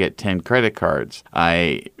information. I get 10 credit cards.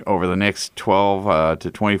 Over the next 12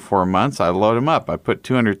 to 24 months, I load them up. I put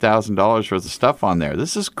 $200,000 worth of stuff on there.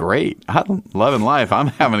 This is great. I'm loving life. I'm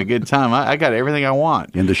having a good time. I got everything I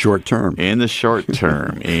want. In the short term. In the short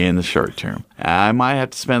term. I might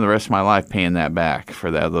have to spend the rest of my life paying that back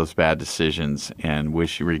for those bad decisions and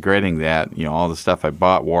regretting that. All the stuff I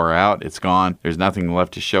bought wore out. It's gone. There's nothing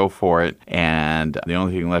left to show for it. And the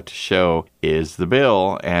only thing left to show is the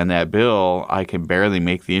bill. And that bill, I can barely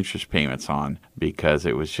make the interest payments on because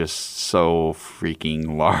it was just so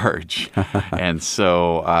freaking large. And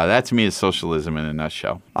so that to me is socialism in a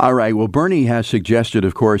nutshell. All right. Well, Bernie has suggested,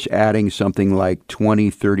 of course, adding something like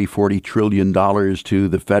 $20, $30, $40 trillion to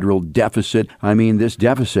the federal deficit. I mean, this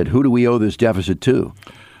deficit, who do we owe this deficit to?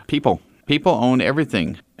 People. People own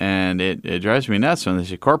everything. And it drives me nuts when they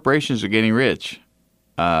say corporations are getting rich.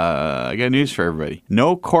 I got news for everybody.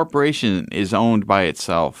 No corporation is owned by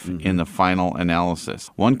itself in the final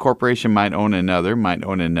analysis. One corporation might own another.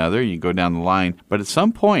 You go down the line. But at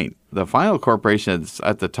some point, the final corporation that's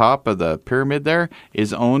at the top of the pyramid there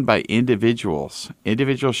is owned by individuals,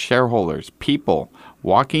 individual shareholders, people.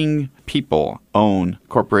 Walking people own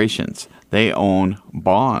corporations. They own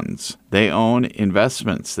bonds. They own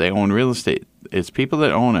investments. They own real estate. It's people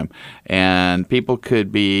that own them. And people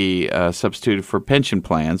could be substituted for pension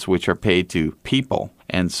plans, which are paid to people.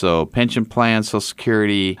 And so pension plans, Social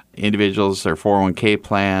Security, individuals, their 401k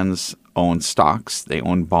plans own stocks. They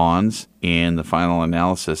own bonds in the final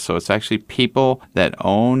analysis. So it's actually people that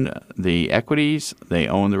own the equities, they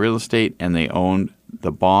own the real estate, and they own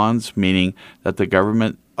the bonds, meaning that the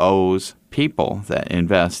government owes people that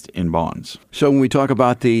invest in bonds. So when we talk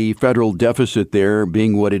about the federal deficit there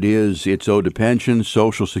being what it is, it's owed to pensions,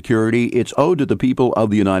 Social Security. It's owed to the people of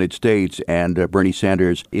the United States, and Bernie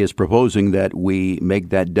Sanders is proposing that we make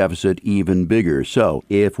that deficit even bigger. So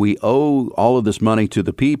if we owe all of this money to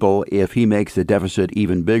the people, if he makes the deficit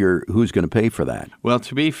even bigger, who's going to pay for that? Well,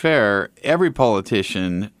 to be fair, every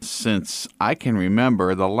politician since I can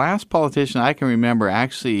remember, the last politician I can remember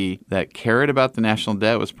actually that cared about the national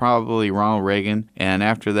debt was probably Ronald Reagan. And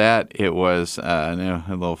after that, it was a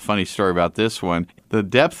little funny story about this one. the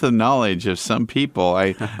depth of knowledge of some people.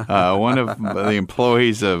 One of the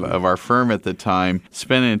employees of our firm at the time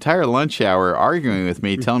spent an entire lunch hour arguing with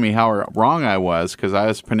me, telling me how wrong I was because I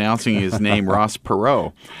was pronouncing his name Ross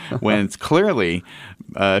Perot, when it's clearly,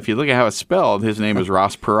 if you look at how it's spelled, his name is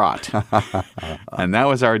Ross Perot. And that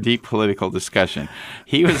was our deep political discussion.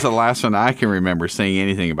 He was the last one I can remember saying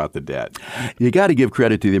anything about the debt. You got to give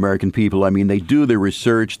credit to the American people. I mean, they do their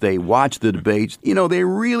research, they watch the debates. You know, they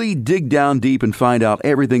really dig down deep and find out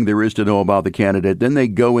everything there is to know about the candidate. Then they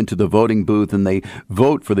go into the voting booth and they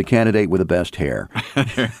vote for the candidate with the best hair.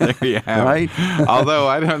 There you have right? it. Although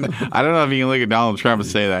I don't know if you can look at Donald Trump and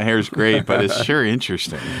say that hair's great, but it's sure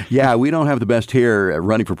interesting. Yeah, we don't have the best hair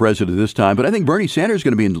running for president this time, but I think Bernie Sanders is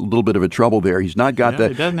going to be in a little bit of a trouble there. He's not got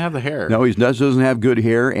He doesn't have the hair. No, he doesn't have good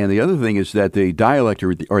hair. And the other thing is that the dialect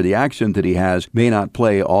or the accent that he has may not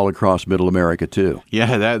play all across Middle America too.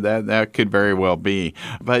 Yeah, that could very well be.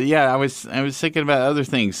 But yeah, I was thinking about other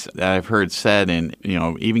things that I've heard said, and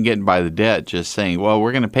even getting by the debt, just saying, well,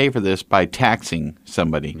 we're going to pay for this by taxing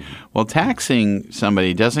somebody. Mm-hmm. Well, taxing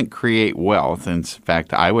somebody doesn't create wealth. In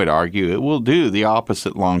fact, I would argue it will do the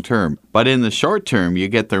opposite long term. But in the short term, you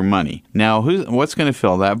get their money. Now, what's going to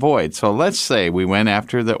fill that void? So let's say we went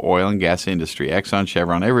after the oil and gas industry, Exxon,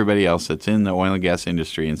 Chevron, everybody else that's in the oil and gas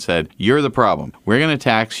industry, and said, you're the problem. We're going to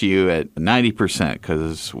tax you at 90%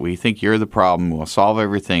 because we think you're the problem. We'll solve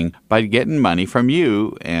everything by getting money from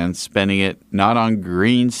you and spending it not on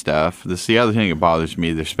green stuff. This is the other thing that bothers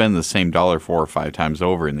me. They're spending the same dollar 4 or 5 times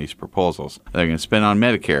over in these proposals. They're going to spend on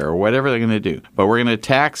Medicare or whatever they're going to do. But we're going to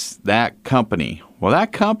tax that company. Well,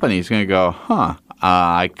 that company is going to go,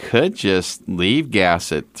 I could just leave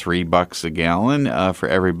gas at $3 a gallon for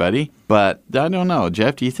everybody. But I don't know.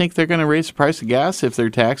 Jeff, do you think they're going to raise the price of gas if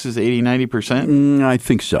their tax is 80, 90%? I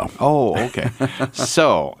think so. Oh, okay.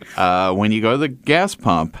 So when you go to the gas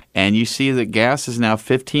pump and you see that gas is now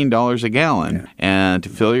 $15 a gallon and to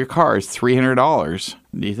fill your car is $300,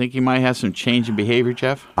 do you think you might have some change in behavior,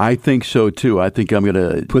 Jeff? I think so, too. I think I'm going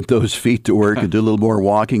to put those feet to work and do a little more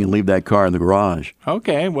walking and leave that car in the garage.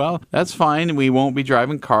 Okay, well, that's fine. We won't be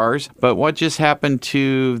driving cars. But what just happened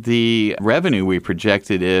to the revenue we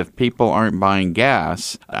projected if people aren't buying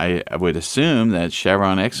gas? I would assume that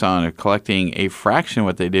Chevron, Exxon are collecting a fraction of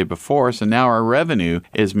what they did before, so now our revenue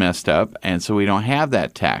is messed up, and so we don't have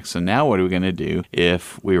that tax. So now what are we going to do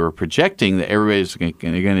if we were projecting that everybody's going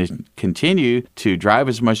to continue to drive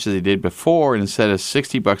as much as they did before, and instead of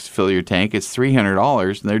 $60 to fill your tank, it's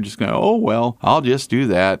 $300, and they're just going, oh, well, I'll just do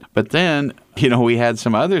that. But then we had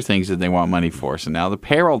some other things that they want money for. So now the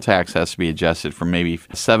payroll tax has to be adjusted from maybe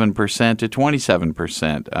 7% to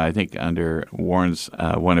 27%. I think under Warren's,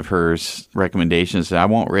 one of her recommendations that I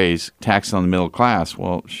won't raise taxes on the middle class.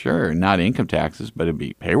 Well, sure, not income taxes, but it'd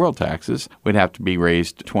be payroll taxes would have to be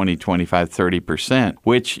raised 20, 25, 30%,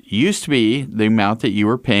 which used to be the amount that you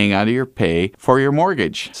were paying out of your pay for your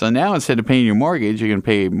mortgage. So now instead of paying your mortgage, you're going to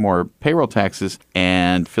pay more payroll taxes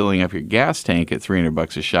and filling up your gas tank at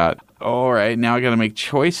 $300 a shot. All right, now I got to make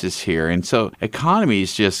choices here. And so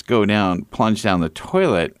economies just plunge down the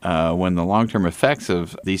toilet when the long-term effects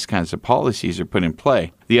of these kinds of policies are put in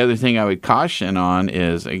play. The other thing I would caution on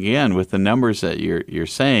is, again, with the numbers that you're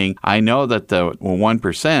saying, I know that the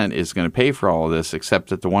 1% is going to pay for all of this, except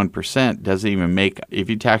that the 1% doesn't even make, if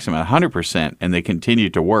you tax them at 100% and they continue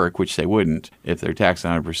to work, which they wouldn't if they're taxed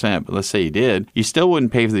 100%, but let's say you did, you still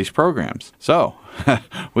wouldn't pay for these programs. So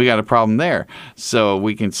we got a problem there. So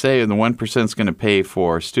we can say the 1% is going to pay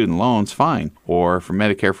for student loans, fine, or for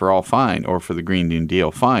Medicare for all, fine, or for the Green New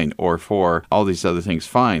Deal, fine, or for all these other things,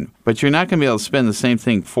 fine. But you're not going to be able to spend the same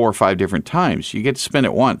thing 4 or 5 different times. You get to spend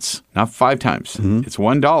it once, not 5 times. Mm-hmm. It's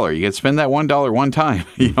 $1. You get to spend that $1 one time.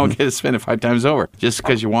 You don't get to spend it 5 times over just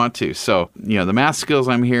because you want to. So, the math skills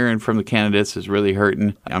I'm hearing from the candidates is really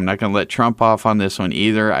hurting. I'm not going to let Trump off on this one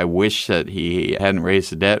either. I wish that he hadn't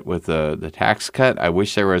raised the debt with the tax cut. I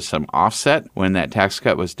wish there was some offset when that tax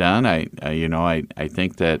cut was done. I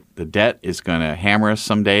think that the debt is going to hammer us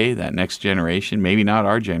someday, that next generation, maybe not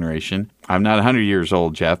our generation. I'm not 100 years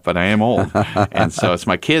old, Jeff, but I am old. And so it's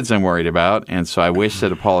my kids I'm worried about. And so I wish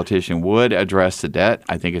that a politician would address the debt.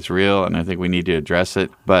 I think it's real, and I think we need to address it.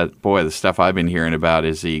 But, boy, the stuff I've been hearing about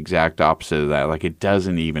is the exact opposite of that. Like, it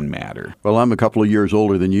doesn't even matter. Well, I'm a couple of years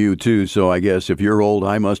older than you, too, so I guess if you're old,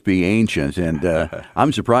 I must be ancient. And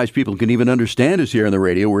I'm surprised people can even understand us here on the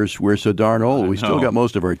radio. We're so darn old. We still got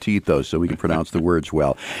most of our teeth, though, so we can pronounce the words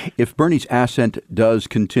well. If Bernie's ascent does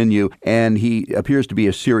continue, and he appears to be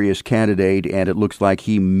a serious candidate, candidate, and it looks like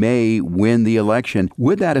he may win the election.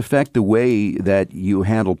 Would that affect the way that you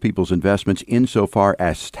handle people's investments insofar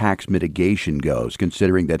as tax mitigation goes,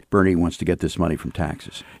 considering that Bernie wants to get this money from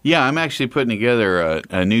taxes? Yeah, I'm actually putting together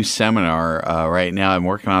a new seminar right now. I'm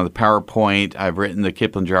working on the PowerPoint. I've written the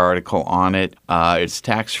Kiplinger article on it. It's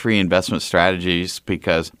tax-free investment strategies,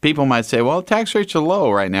 because people might say, well, tax rates are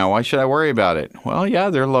low right now. Why should I worry about it? Well, yeah,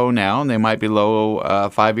 they're low now, and they might be low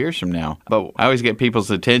 5 years from now. But I always get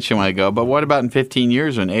people's attention when I go, but what about in 15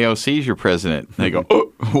 years when AOC is your president? And they go,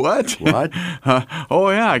 oh, what? What? Oh,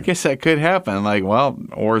 yeah, I guess that could happen. Like, well,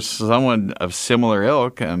 or someone of similar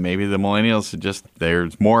ilk, maybe the millennials,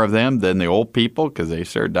 there's more of them than the old people because they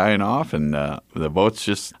start dying off, and the votes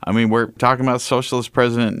we're talking about socialist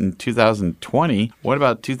president in 2020. What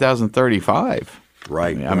about 2035?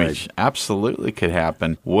 Right. I mean, absolutely could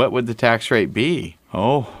happen. What would the tax rate be?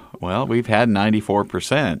 Oh, well, we've had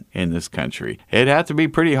 94% in this country. It'd have to be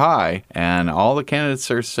pretty high, and all the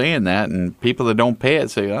candidates are saying that, and people that don't pay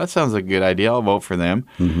it say, oh, that sounds like a good idea, I'll vote for them.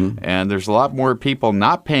 Mm-hmm. And there's a lot more people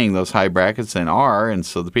not paying those high brackets than are, and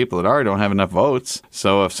so the people that are don't have enough votes.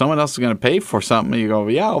 So if someone else is going to pay for something, you go,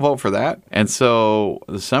 yeah, I'll vote for that. And so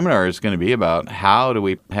the seminar is going to be about how do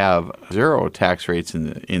we have zero tax rates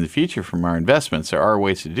in the future from our investments. There are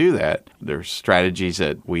ways to do that. There's strategies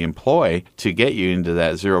that we employ to get you into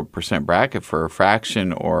that 0% bracket for a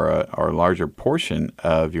fraction or a larger portion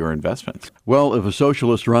of your investments. Well, if a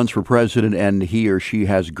socialist runs for president and he or she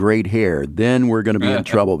has great hair, then we're going to be in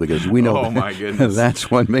trouble, because we know my goodness.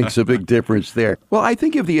 That's what makes a big difference there. Well, I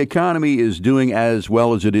think if the economy is doing as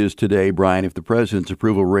well as it is today, Brian, if the president's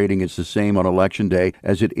approval rating is the same on Election Day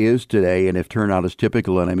as it is today, and if turnout is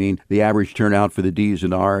typical, and I mean the average turnout for the D's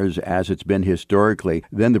and R's as it's been historically,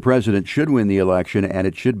 then the president should win the election, and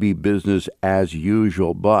it should be business as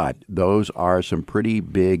usual. But those are some pretty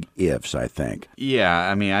big ifs, I think. Yeah,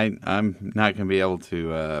 I mean, I'm not going to be able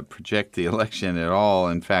to project the election at all.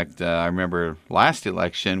 In fact, I remember last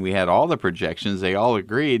election, we had all the projections. They all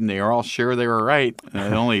agreed, and they were all sure they were right.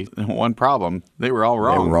 Only one problem. They were all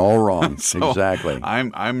wrong. They were all wrong. So exactly.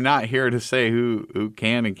 I'm not here to say who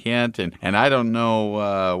can and can't, and I don't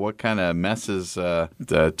know what kind of messes the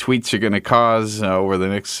tweets are going to cause over the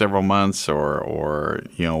next several months, or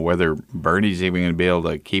whether Bernie's even going to be able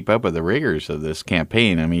to keep up with the rigors of this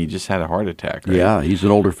campaign. I mean, he just had a heart attack, right? Yeah, he's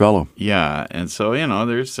an older fellow. Yeah, and so,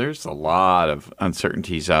 there's a lot of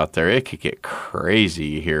uncertainties out there. It could get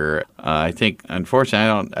crazy here. I think,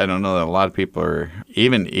 unfortunately, I don't know that a lot of people are,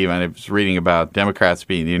 even I was reading about Democrats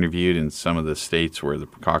being interviewed in some of the states where the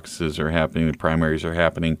caucuses are happening, the primaries are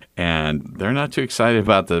happening, and they're not too excited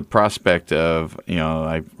about the prospect of,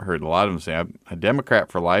 I've heard a lot of them say, I'm a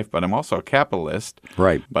Democrat for life, but I'm also a capitalist.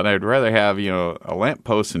 Right. But I'd rather have, a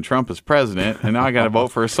lamppost and Trump as president, and now I got to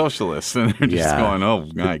vote for a socialist. And they're just going, oh,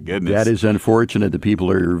 my goodness. That is unfortunate that people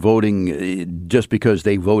are voting just because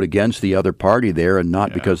they vote against the other party there, and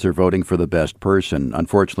not because they're voting for the best person.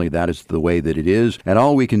 Unfortunately, that is the way that it is. And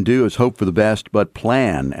all we can do is hope for the best, but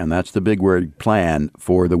plan. And that's the big word, plan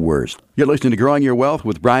for the worst. You're listening to Growing Your Wealth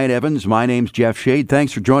with Brian Evans. My name's Jeff Shade.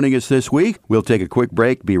 Thanks for joining us this week. We'll take a quick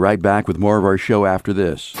break. Be right back with more of our show after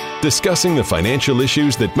this. Discussing the financial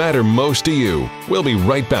issues that matter most to you. We'll be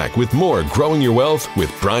right back with more Growing Your Wealth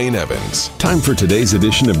with Brian Evans. Time for today's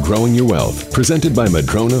edition of Growing Your Wealth, presented by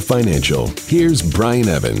Madrona Financial. Here's Brian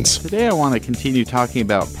Evans. Today I want to continue talking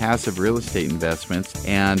about passive real estate investments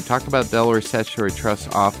and talk about Delaware Statutory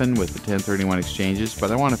Trusts often with the 1031 exchanges,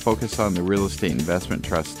 but I want to focus on the real estate investment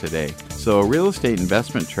trust today. So a real estate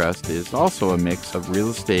investment trust is also a mix of real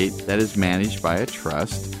estate that is managed by a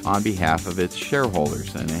trust on behalf of its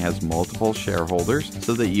shareholders, and it has multiple shareholders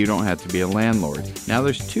so that you don't have to be a landlord. Now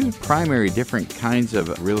there's two primary different kinds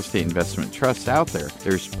of real estate investment trusts out there.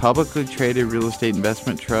 There's publicly traded real estate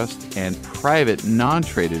investment trust and private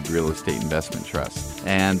non-traded real estate investment trust.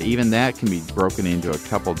 And even that can be broken into a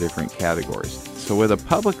couple different categories. So with a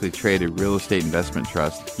publicly traded real estate investment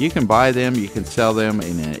trust, you can buy them, you can sell them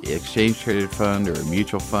in an exchange-traded fund or a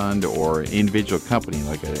mutual fund or an individual company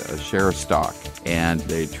like a share of stock, and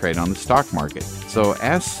they trade on the stock market. So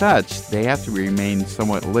as such, they have to remain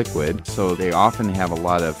somewhat liquid, so they often have a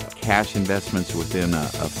lot of cash investments within a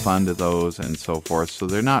fund of those and so forth, so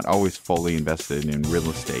they're not always fully invested in real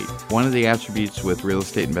estate. One of the attributes with real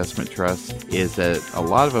estate investment trusts is that a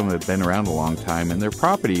lot of them have been around a long time, and their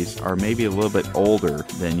properties are maybe a little bit older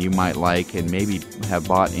than you might like and maybe have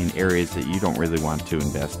bought in areas that you don't really want to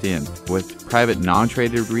invest in. With private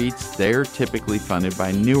non-traded REITs, they're typically funded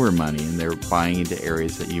by newer money, and they're buying into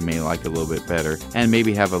areas that you may like a little bit better and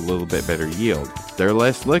maybe have a little bit better yield. They're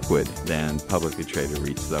less liquid than publicly traded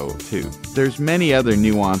REITs, though, too. There's many other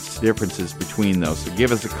nuanced differences between those, so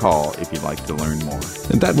give us a call if you'd like to learn more.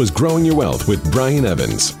 And that was Growing Your Wealth with Brian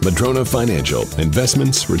Evans, Madrona Financial.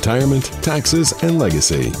 Investments, retirement, taxes, and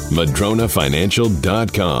legacy.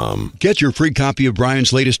 MadronaFinancial.com. Get your free copy of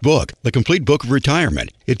Brian's latest book, The Complete Book of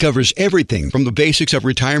Retirement. It covers everything from the basics of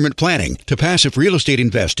retirement planning to passive real estate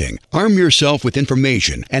investing. Arm yourself with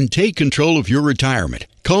information and take control of your retirement.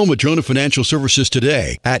 Call Madrona Financial Services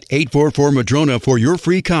today at 844-MADRONA for your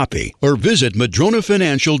free copy or visit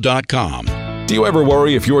MadronaFinancial.com. Do you ever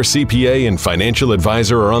worry if your CPA and financial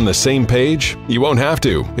advisor are on the same page? You won't have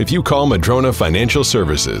to if you call Madrona Financial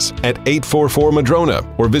Services at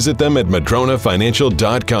 844-MADRONA or visit them at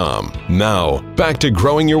MadronaFinancial.com. Now, back to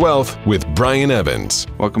Growing Your Wealth with Brian Evans.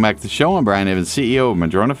 Welcome back to the show. I'm Brian Evans, CEO of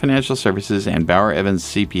Madrona Financial Services and Bauer Evans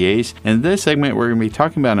CPAs. In this segment, we're going to be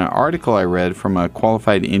talking about an article I read from a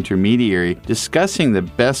qualified intermediary discussing the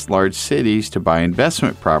best large cities to buy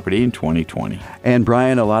investment property in 2020. And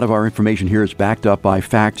Brian, a lot of our information here is backed up by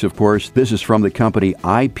facts, of course. This is from the company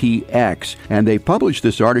IPX, and they published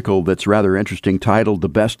this article that's rather interesting, titled The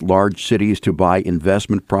Best Large Cities to Buy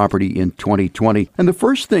Investment Property in 2020. And the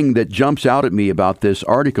first thing that jumps out at me about this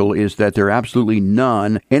article is that there are absolutely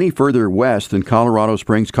none any further west than Colorado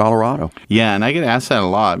Springs, Colorado. Yeah, and I get asked that a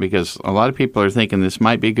lot because a lot of people are thinking this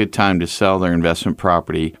might be a good time to sell their investment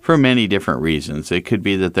property for many different reasons. It could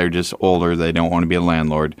be that they're just older, they don't want to be a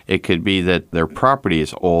landlord. It could be that their property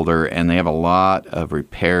is older and they have a lot of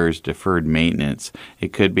repairs, deferred maintenance.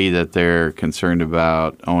 It could be that they're concerned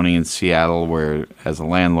about owning in Seattle, where as a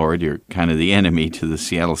landlord, you're kind of the enemy to the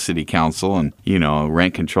Seattle City Council, and,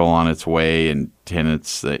 rent control on its way, and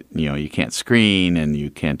tenants that, you can't screen and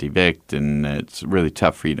you can't evict, and it's really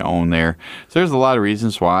tough for you to own there. So there's a lot of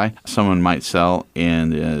reasons why someone might sell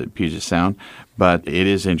in Puget Sound. But it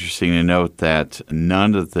is interesting to note that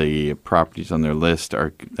none of the properties on their list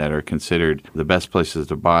that are considered the best places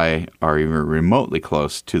to buy are even remotely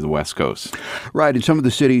close to the West Coast. Right, and some of the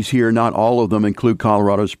cities here, not all of them, include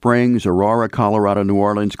Colorado Springs, Aurora, Colorado, New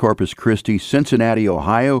Orleans, Corpus Christi, Cincinnati,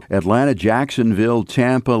 Ohio, Atlanta, Jacksonville,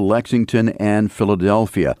 Tampa, Lexington, and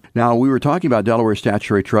Philadelphia. Now, we were talking about Delaware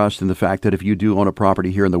Statutory Trust and the fact that if you do own a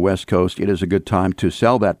property here in the West Coast, it is a good time to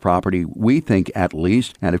sell that property, we think at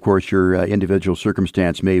least. And of course, your individual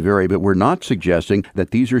circumstance may vary, but we're not suggesting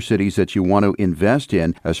that these are cities that you want to invest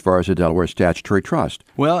in as far as a Delaware Statutory Trust.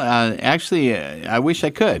 Well, actually, I wish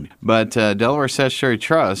I could, but Delaware Statutory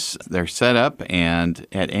Trusts, they're set up, and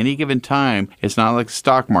at any given time, it's not like the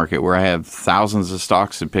stock market where I have thousands of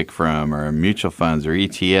stocks to pick from, or mutual funds or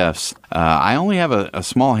ETFs. I only have a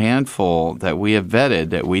small handful that we have vetted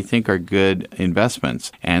that we think are good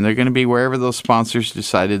investments, and they're going to be wherever those sponsors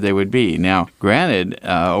decided they would be. Now, granted,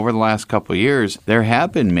 over the last couple of years, there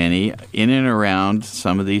have been many in and around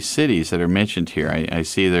some of these cities that are mentioned here. I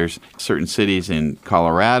see there's certain cities in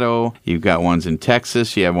Colorado, you've got ones in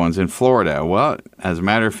Texas, you have ones in Florida. Well, as a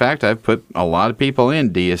matter of fact, I've put a lot of people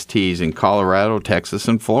in DSTs in Colorado, Texas,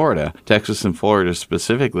 and Florida. Texas and Florida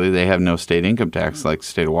specifically, they have no state income tax like the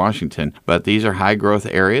state of Washington, but these are high-growth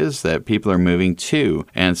areas that people are moving to,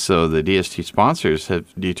 and so the DST sponsors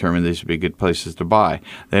have determined these would be good places to buy.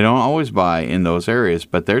 They don't always buy in those areas,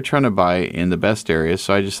 but they're trying to buy in the best areas,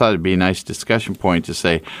 so I just thought it'd be a nice discussion point to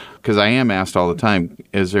say, because I am asked all the time,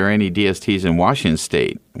 is there any DSTs in Washington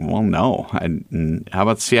State? Well, no. How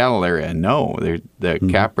about the Seattle area? No. The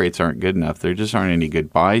cap rates aren't good enough. There just aren't any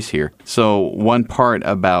good buys here. So one part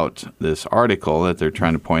about this article that they're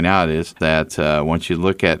trying to point out is that once you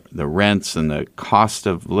look at the rents and the cost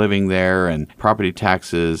of living there and property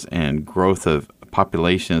taxes and growth of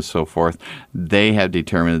population and so forth, they have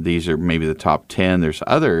determined that these are maybe the top 10. There's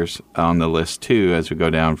others on the list too, as we go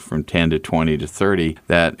down from 10 to 20 to 30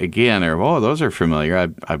 that again are, those are familiar.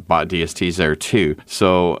 I've bought DSTs there too.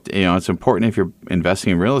 So, it's important if you're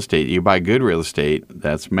investing in real estate, you buy good real estate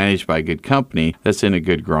that's managed by a good company that's in a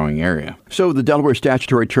good growing area. So the Delaware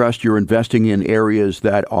Statutory Trust, you're investing in areas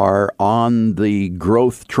that are on the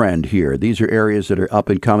growth trend here. These are areas that are up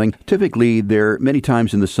and coming. Typically, they're many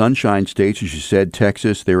times in the Sunshine States, as you said, said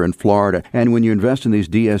Texas, they're in Florida. And when you invest in these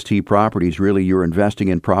DST properties, really you're investing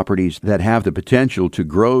in properties that have the potential to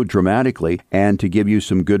grow dramatically and to give you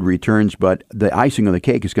some good returns. But the icing on the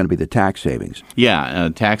cake is going to be the tax savings. Yeah,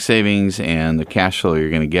 tax savings and the cash flow you're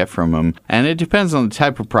going to get from them. And it depends on the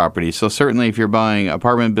type of property. So certainly if you're buying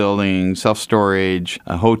apartment buildings, self-storage,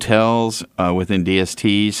 hotels within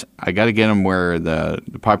DSTs, I got to get them where the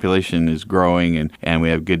population is growing and we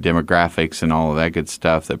have good demographics and all of that good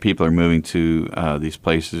stuff, that people are moving to these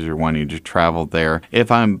places or wanting to travel there.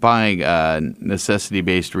 If I'm buying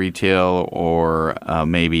necessity-based retail or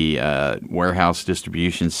maybe warehouse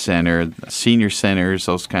distribution center, senior centers,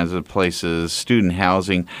 those kinds of places, student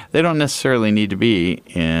housing, they don't necessarily need to be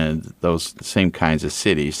in those same kinds of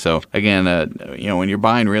cities. So again, when you're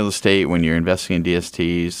buying real estate, when you're investing in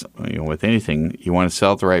DSTs, with anything, you want to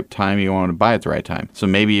sell at the right time, you want to buy at the right time. So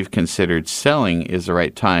maybe you've considered selling is the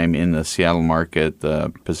right time in the Seattle market,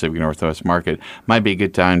 the Pacific Northwest market, might be a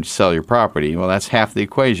good time to sell your property. Well, that's half the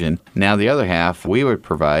equation. Now, the other half we would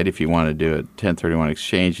provide if you want to do a 1031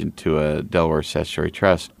 exchange into a Delaware statutory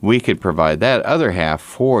trust. We could provide that other half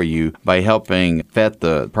for you by helping vet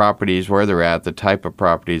the properties, where they're at, the type of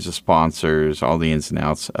properties, the sponsors, all the ins and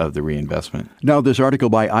outs of the reinvestment. Now, this article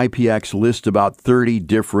by IPX lists about 30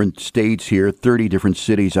 different states here, 30 different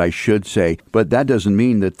cities, I should say. But that doesn't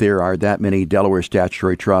mean that there are that many Delaware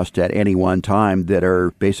statutory trusts at any one time that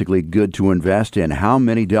are basically good to invest in. How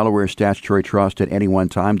many Delaware statutory trusts at any one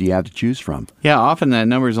time do you have to choose from? Yeah, often that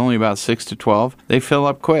number is only about 6 to 12. They fill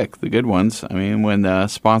up quick, the good ones. I mean, when the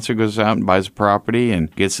sponsor goes out and buys a property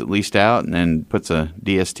and gets it leased out and then puts a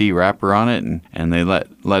DST wrapper on it and they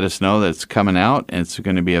let us know that it's coming out and it's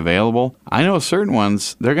going to be available. I know certain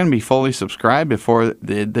ones, they're going to be fully subscribed before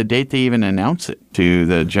the date they even announce it to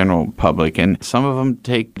the general public. And some of them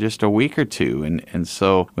take just a week or two. And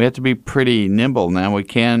so we have to be pretty nimble. Now, we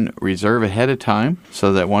can reserve ahead of time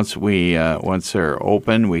so that once they're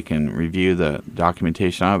open, we can review the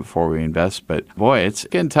documentation on it before we invest. But boy, it's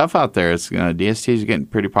getting tough out there. DSTs are getting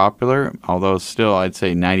pretty popular, although still I'd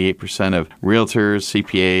say 98% of realtors,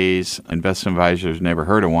 CPAs, investment advisors never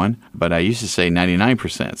heard of one. But I used to say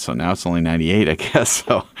 99%, so now it's only 98, I guess,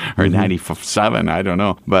 or 97, I don't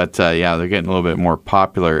know. But yeah, they're getting a little bit more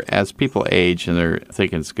popular as people age and they're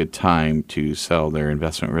thinking it's a good time to sell their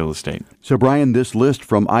investment real estate. So, Brian, this list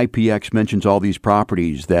from IPX mentions all these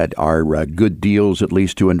properties that are good deals, at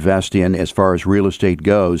least to invest in as far as real estate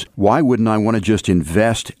goes. Why wouldn't I want to just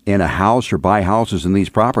invest in a house or buy houses in these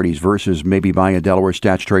properties versus maybe buying a Delaware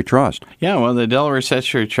statutory trust? Yeah, well, the Delaware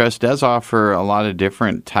Statutory Trust does offer a lot of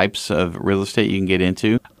different types of real estate you can get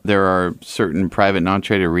into. There are certain private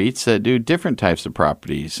non-traded REITs that do different types of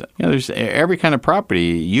properties. There's every kind of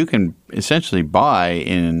property you can essentially buy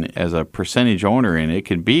in as a percentage owner in. It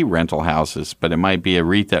could be rental houses, but it might be a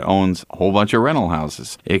REIT that owns a whole bunch of rental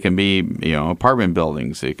houses. It can be, apartment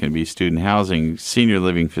buildings. It can be student housing, senior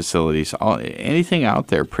living facilities. Anything out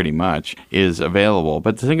there pretty much is available.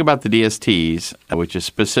 But the thing about the DSTs, which is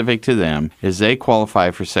specific to them, is they qualify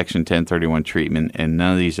for Section 1031 treatment, and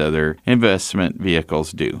none of these other investment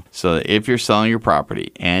vehicles do. So if you're selling your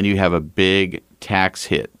property and you have a big tax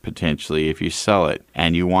hit potentially if you sell it,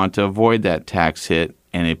 and you want to avoid that tax hit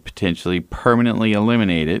and it potentially permanently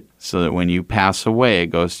eliminate it so that when you pass away, it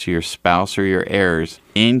goes to your spouse or your heirs,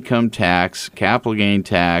 income tax, capital gain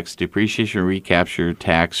tax, depreciation recapture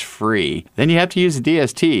tax free, then you have to use a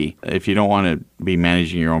DST if you don't want to be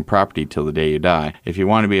managing your own property till the day you die. If you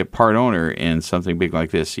want to be a part owner in something big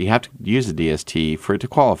like this, you have to use a DST for it to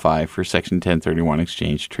qualify for Section 1031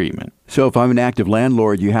 exchange treatment. So if I'm an active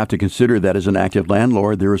landlord, you have to consider that as an active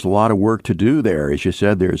landlord, there's a lot of work to do there. As you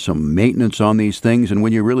said, there's some maintenance on these things. And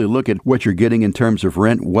when you really look at what you're getting in terms of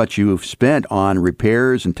rent, what you've spent on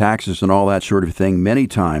repairs and taxes and all that sort of thing, many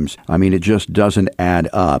times, it just doesn't add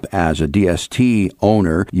up. As a DST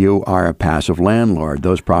owner, you are a passive landlord.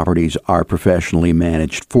 Those properties are professionally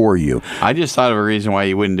managed for you. I just thought of a reason why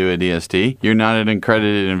you wouldn't do a DST. You're not an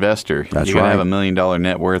accredited investor. That's you right. You got to have $1 million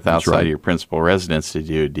net worth outside of your principal residence to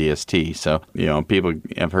do a DST. So, people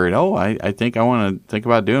have heard, I think I want to think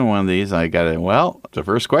about doing one of these. The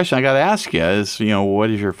first question I got to ask you is, what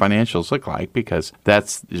does your financials look like? Because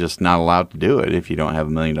that's just not allowed to do it if you don't have $1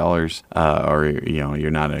 million or, you're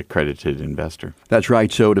not an accredited investor. That's right.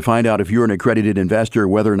 So to find out if you're an accredited investor,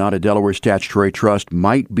 whether or not a Delaware statutory trust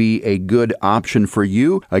might be a good option for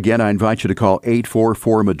you, again, I invite you to call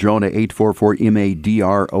 844-MADRONA,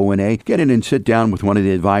 844-MADRONA. Get in and sit down with one of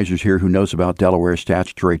the advisors here who knows about Delaware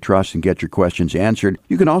statutory trusts and get your questions answered.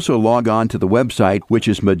 You can also log on to the website, which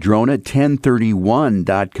is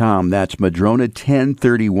Madrona1031.com. That's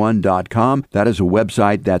Madrona1031.com. That is a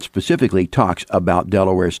website that specifically talks about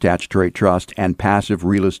Delaware statutory trust and passive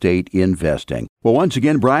real estate investing. Well, once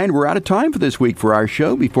again, Brian, we're out of time for this week for our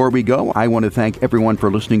show. Before we go, I want to thank everyone for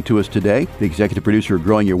listening to us today. The executive producer of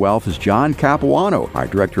Growing Your Wealth is John Capuano. Our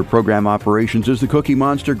director of program operations is the Cookie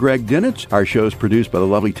Monster, Greg Dinitz. Our show is produced by the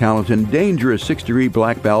lovely, talented, and dangerous 6-degree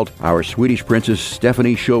black belt, our Swedish princess,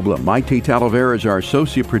 Stephanie Schobla. Maite Talavera is our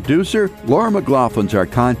associate producer. Laura McLaughlin's our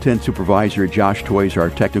content supervisor. Josh Toys, our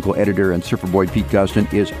technical editor, and Surfer Boy Pete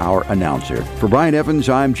Guston is our announcer. For Brian Evans,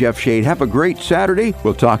 I'm Jeff Shade. Have a great Saturday.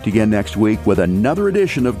 We'll talk to you again next week with another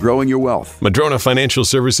edition of Growing Your Wealth. Madrona Financial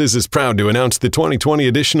Services is proud to announce the 2020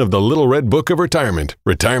 edition of the Little Red Book of Retirement,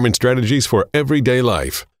 Retirement Strategies for Everyday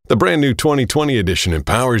Life. The brand new 2020 edition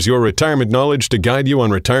empowers your retirement knowledge to guide you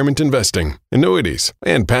on retirement investing, annuities,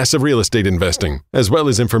 and passive real estate investing, as well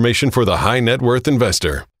as information for the high net worth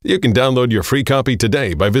investor. You can download your free copy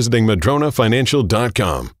today by visiting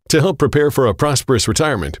MadronaFinancial.com. To help prepare for a prosperous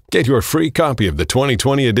retirement, get your free copy of the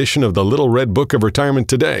 2020 edition of the Little Red Book of Retirement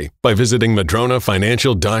today by visiting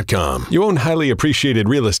MadronaFinancial.com. You own highly appreciated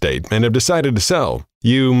real estate and have decided to sell.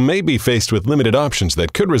 You may be faced with limited options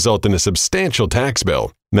that could result in a substantial tax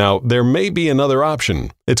bill. Now, there may be another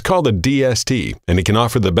option. It's called a DST, and it can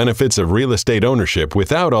offer the benefits of real estate ownership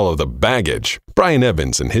without all of the baggage. Brian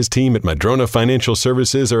Evans and his team at Madrona Financial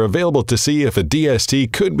Services are available to see if a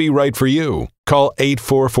DST could be right for you. Call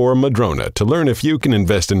 844-MADRONA to learn if you can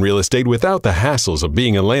invest in real estate without the hassles of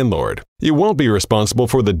being a landlord. You won't be responsible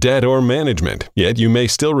for the debt or management, yet you may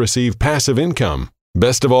still receive passive income.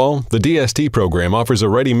 Best of all, the DST program offers a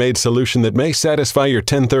ready-made solution that may satisfy your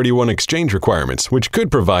 1031 exchange requirements, which could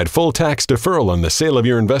provide full tax deferral on the sale of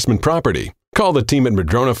your investment property. Call the team at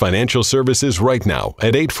Madrona Financial Services right now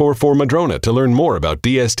at 844-MADRONA to learn more about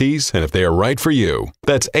DSTs and if they are right for you.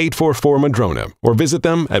 That's 844-MADRONA, or visit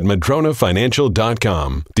them at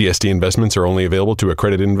MadronaFinancial.com. DST investments are only available to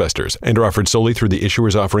accredited investors and are offered solely through the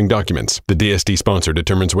issuers offering documents. The DST sponsor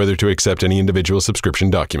determines whether to accept any individual subscription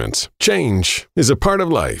documents. Change is a part of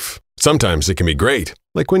life. Sometimes it can be great,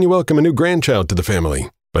 like when you welcome a new grandchild to the family.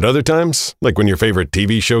 But other times, like when your favorite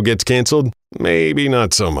TV show gets canceled, maybe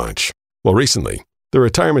not so much. Well, recently, the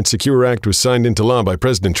Retirement Secure Act was signed into law by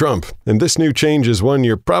President Trump, and this new change is one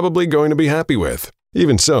you're probably going to be happy with.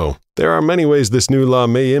 Even so, there are many ways this new law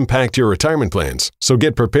may impact your retirement plans, so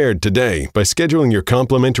get prepared today by scheduling your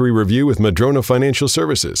complimentary review with Madrona Financial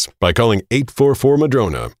Services by calling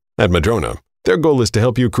 844-MADRONA. At Madrona, their goal is to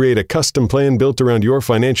help you create a custom plan built around your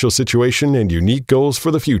financial situation and unique goals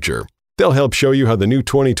for the future. They'll help show you how the new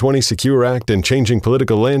 2020 Secure Act and changing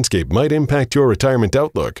political landscape might impact your retirement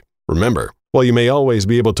outlook. Remember, while you may always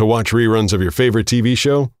be able to watch reruns of your favorite TV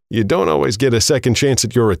show, you don't always get a second chance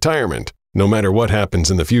at your retirement. No matter what happens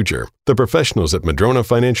in the future, the professionals at Madrona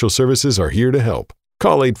Financial Services are here to help.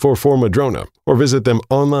 Call 844-MADRONA or visit them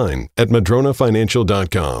online at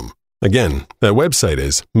MadronaFinancial.com. Again, that website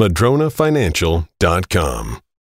is MadronaFinancial.com.